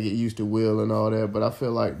he had to get used to Will and all that. But I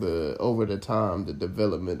feel like over the time, the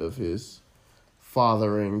development of his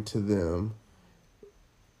fathering to them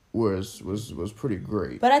was pretty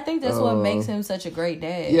great. But I think that's what makes him such a great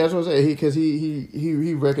dad. Yeah, that's what I'm saying. Because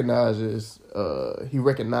he recognized,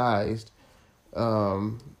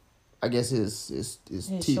 I guess his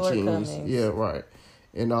teachings, yeah, right,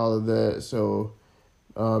 and all of that. So,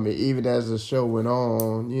 even as the show went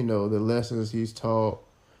on, you know, the lessons he's taught,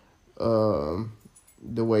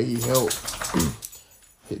 the way he helped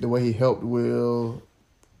Will,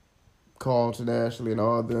 Carlton, Ashley, and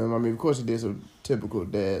all of them. I mean, of course, he did some typical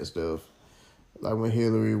dad stuff, like when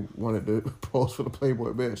Hillary wanted to pose for the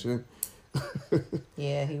Playboy mansion.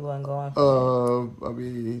 Yeah, he wasn't going for that. I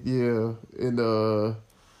mean, yeah, and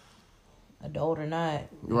adult or not,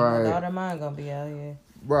 right? My daughter of mine gonna be out here,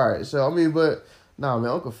 right? So I mean, but nah, man,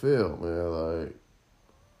 Uncle Phil, man,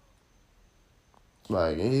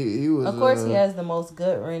 like he was. Of course, he has the most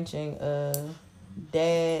gut wrenching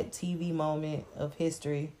dad TV moment of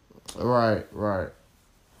history. Right.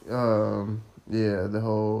 Yeah, the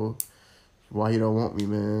whole "why he don't want me,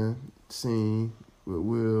 man" scene with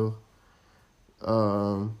Will.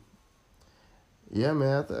 Yeah,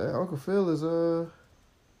 man, Uncle Phil is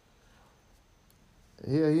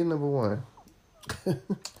yeah, he's number one.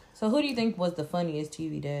 So who do you think was the funniest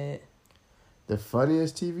TV dad? The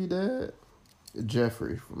funniest TV dad?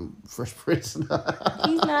 Jeffrey from Fresh Prince.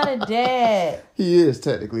 He's not a dad. He is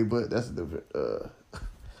technically, but that's a different.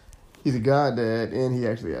 He's a goddad, and he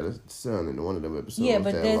actually had a son in one of them episodes. Yeah,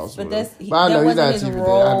 but that wasn't his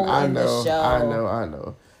role in the show. I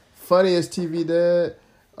know. Funniest TV dad.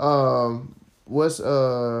 What's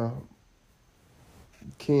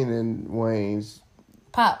Keenan Wayne's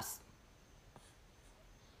Pops?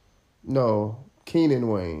 No, Keenan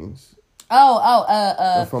Wayne's.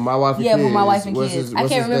 From My Wife and Kids. Yeah, from My Wife and Kids. I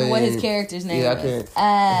can't remember what his character's name was. Yeah,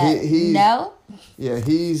 I can't. No? Yeah,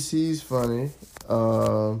 he's funny.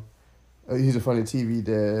 He's a funny TV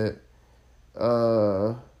dad.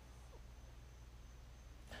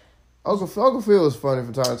 Uncle Phil was funny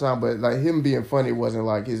from time to time, but like him being funny wasn't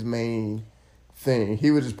like his main thing.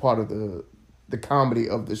 He was just part of the comedy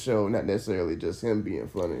of the show, not necessarily just him being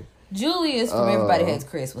funny. Julius from Everybody Hates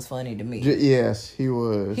Chris was funny to me. Yes, he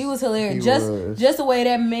was. He was hilarious. Just the way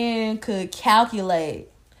that man could calculate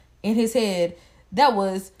in his head. That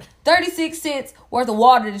was 36 cents worth of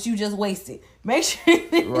water that you just wasted. Make sure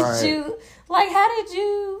that you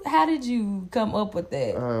how did you come up with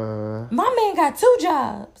that? My man got 2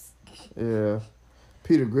 jobs. Yeah,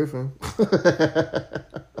 Peter Griffin.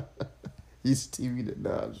 He's TV that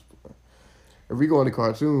If we go into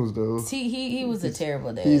cartoons though, he was a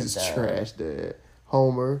terrible dad. He's a trash dad.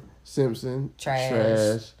 Homer Simpson,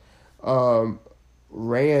 trash.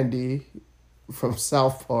 Randy from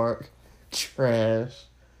South Park, trash.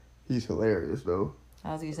 He's hilarious though.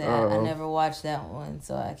 I was gonna say I never watched that one,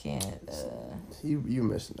 so I can't. You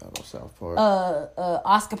missing out on South Park.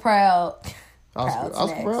 Oscar Proud.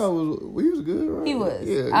 Oscar Proud was good, right? He was.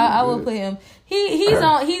 Yeah, I will put him.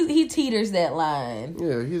 He teeters that line.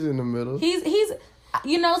 Yeah, he's in the middle. He's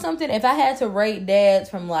you know something. If I had to rate dads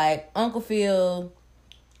from like Uncle Phil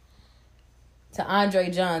to Andre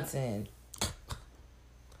Johnson,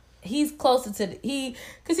 he's closer to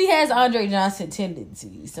because he has Andre Johnson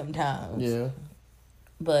tendencies sometimes. Yeah.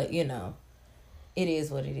 But you know, it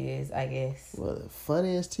is what it is, I guess. Well, the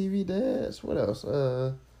funniest TV dads. What else?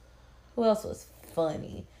 Who else was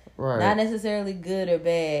funny? Right. Not necessarily good or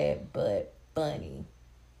bad, but funny.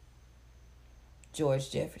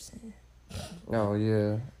 George Jefferson. Oh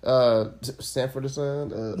yeah. Sanford and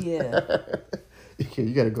Son. Yeah.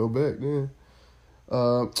 You gotta go back then.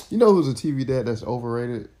 You know who's a TV dad that's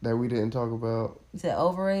overrated that we didn't talk about? Is that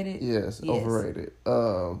overrated? Yes, overrated.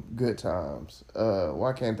 Good Times.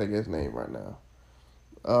 Why can't I think of his name right now?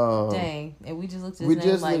 Dang, and we just looked at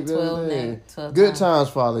his name like 12 Good Times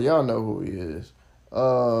father. Y'all know who he is.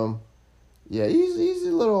 Yeah, he's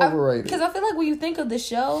a little overrated. Because I feel like when you think of the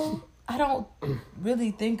show, I don't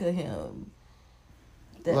really think of him.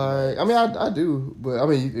 Like, I mean, I do, but I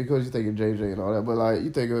mean, because you think of JJ and all that, but like,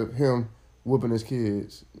 you think of him whooping his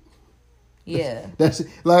kids. Yeah, that's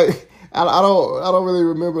like I don't really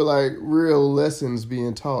remember like real lessons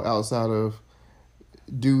being taught outside of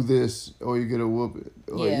do this or you get a whooping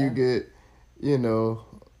or you get, you know,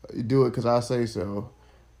 you do it because I say so.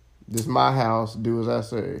 This is my house. Do as I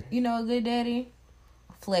say. You know a good daddy?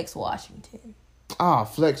 Flex Washington.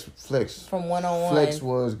 Flex from 101. Flex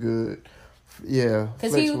was good. Yeah,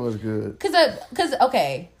 Flex was good. Cause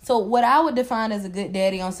okay, so what I would define as a good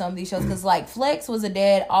daddy on some of these shows, cause like Flex was a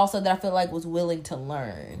dad also that I feel like was willing to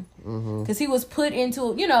learn, cause he was put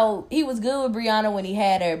into, you know, he was good with Brianna when he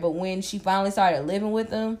had her, but when she finally started living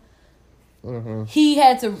with him,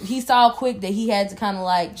 he saw quick that he had to kind of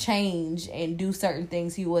like change and do certain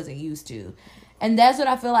things he wasn't used to, and that's what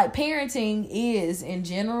I feel like parenting is in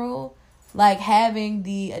general, like having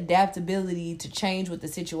the adaptability to change with the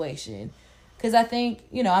situation. Because I think,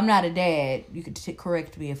 you know, I'm not a dad. You could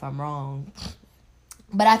correct me if I'm wrong.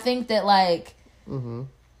 But I think that, like,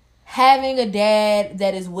 having a dad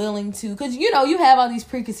that is willing to... Because, you know, you have all these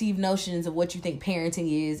preconceived notions of what you think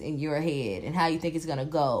parenting is in your head and how you think it's going to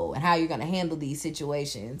go and how you're going to handle these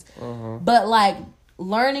situations. But, like,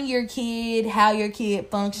 learning your kid, how your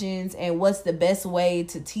kid functions, and what's the best way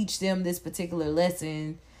to teach them this particular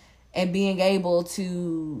lesson and being able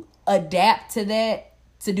to adapt to that,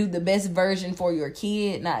 to do the best version for your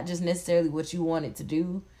kid, not just necessarily what you want it to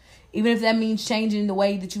do. Even if that means changing the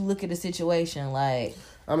way that you look at a situation. Like,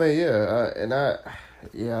 I mean,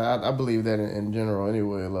 I believe that in general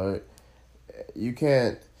anyway. Like, you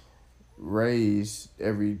can't raise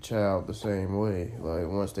every child the same way. Like,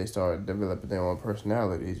 once they start developing their own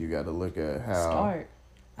personalities, you got to look at how...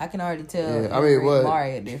 I can already tell. Yeah, I mean,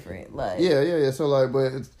 Mario different. Like, yeah. So, like,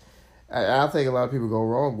 but it's... I think a lot of people go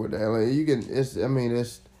wrong with that. Like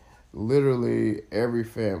it's literally every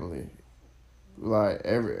family, like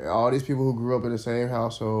all these people who grew up in the same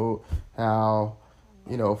household. How,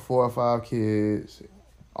 you know, 4 or 5 kids,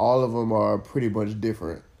 all of them are pretty much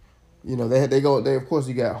different. You know, they of course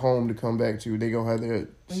you got home to come back to. They gonna have their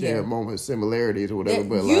shared moments, similarities or whatever.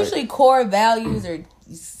 But usually core values are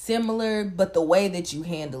similar, but the way that you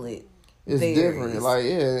handle it. It's different, like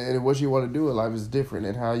and what you want to do in life is different,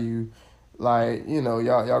 and how you, like, you know,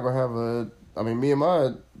 y'all gonna have I mean, me and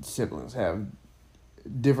my siblings have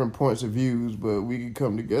different points of views, but we can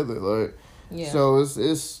come together, like, So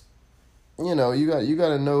it's you know, you got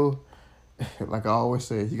to know, like I always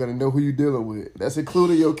say, you got to know who you dealing with. That's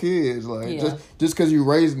including your kids. Like just because you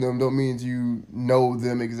raising them don't mean you know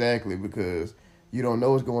them exactly, because you don't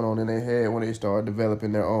know what's going on in their head when they start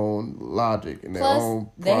developing their own logic and their own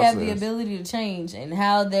process. They have the ability to change, and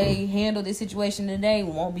how they handle the situation today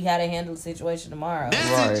won't be how they handle the situation tomorrow.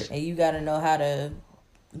 Right. And you got to know how to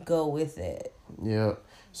go with it. Yeah.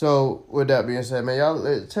 So, with that being said, man,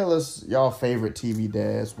 y'all tell us y'all favorite TV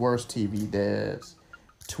dads, worst TV dads.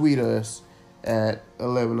 Tweet us at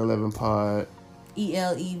 1111pod.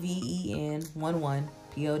 ELEVEN 11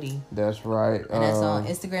 POD. That's right. And that's on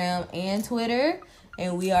Instagram and Twitter.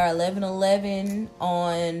 And we are 1111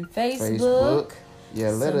 on Facebook.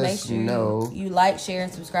 Yeah, let us know. You like, share,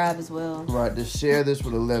 and subscribe as well. Right, just share this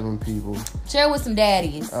with 11 people. Share with some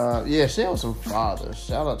daddies. Share with some fathers.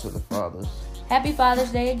 Shout out to the fathers. Happy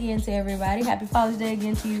Father's Day again to everybody. Happy Father's Day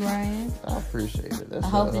again to you, Ryan. I appreciate it. I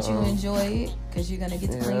hope that you enjoy it because you're going to get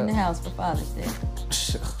to clean the house for Father's Day.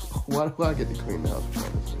 Why do I get to clean the house for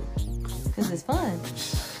Father's Day? Because it's fun.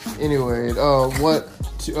 Anyway,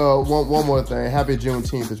 one more thing. Happy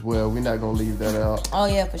Juneteenth as well. We're not going to leave that out. Oh,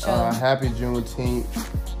 yeah, for sure. Happy Juneteenth.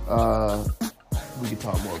 We can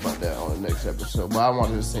talk more about that on the next episode. But I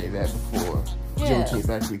wanted to say that before Juneteenth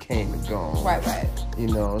actually came and gone. Right. You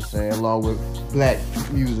know what I'm saying? Along with Black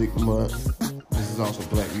Music Month. This is also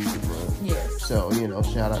Black Music Month. Yes. So,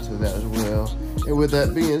 shout out to that as well. And with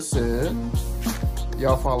that being said,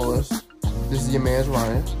 y'all follow us. This is your man's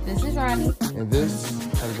Ryan. This is Ronnie. And this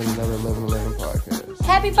has been another 1111 podcast.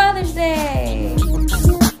 Happy Father's Day!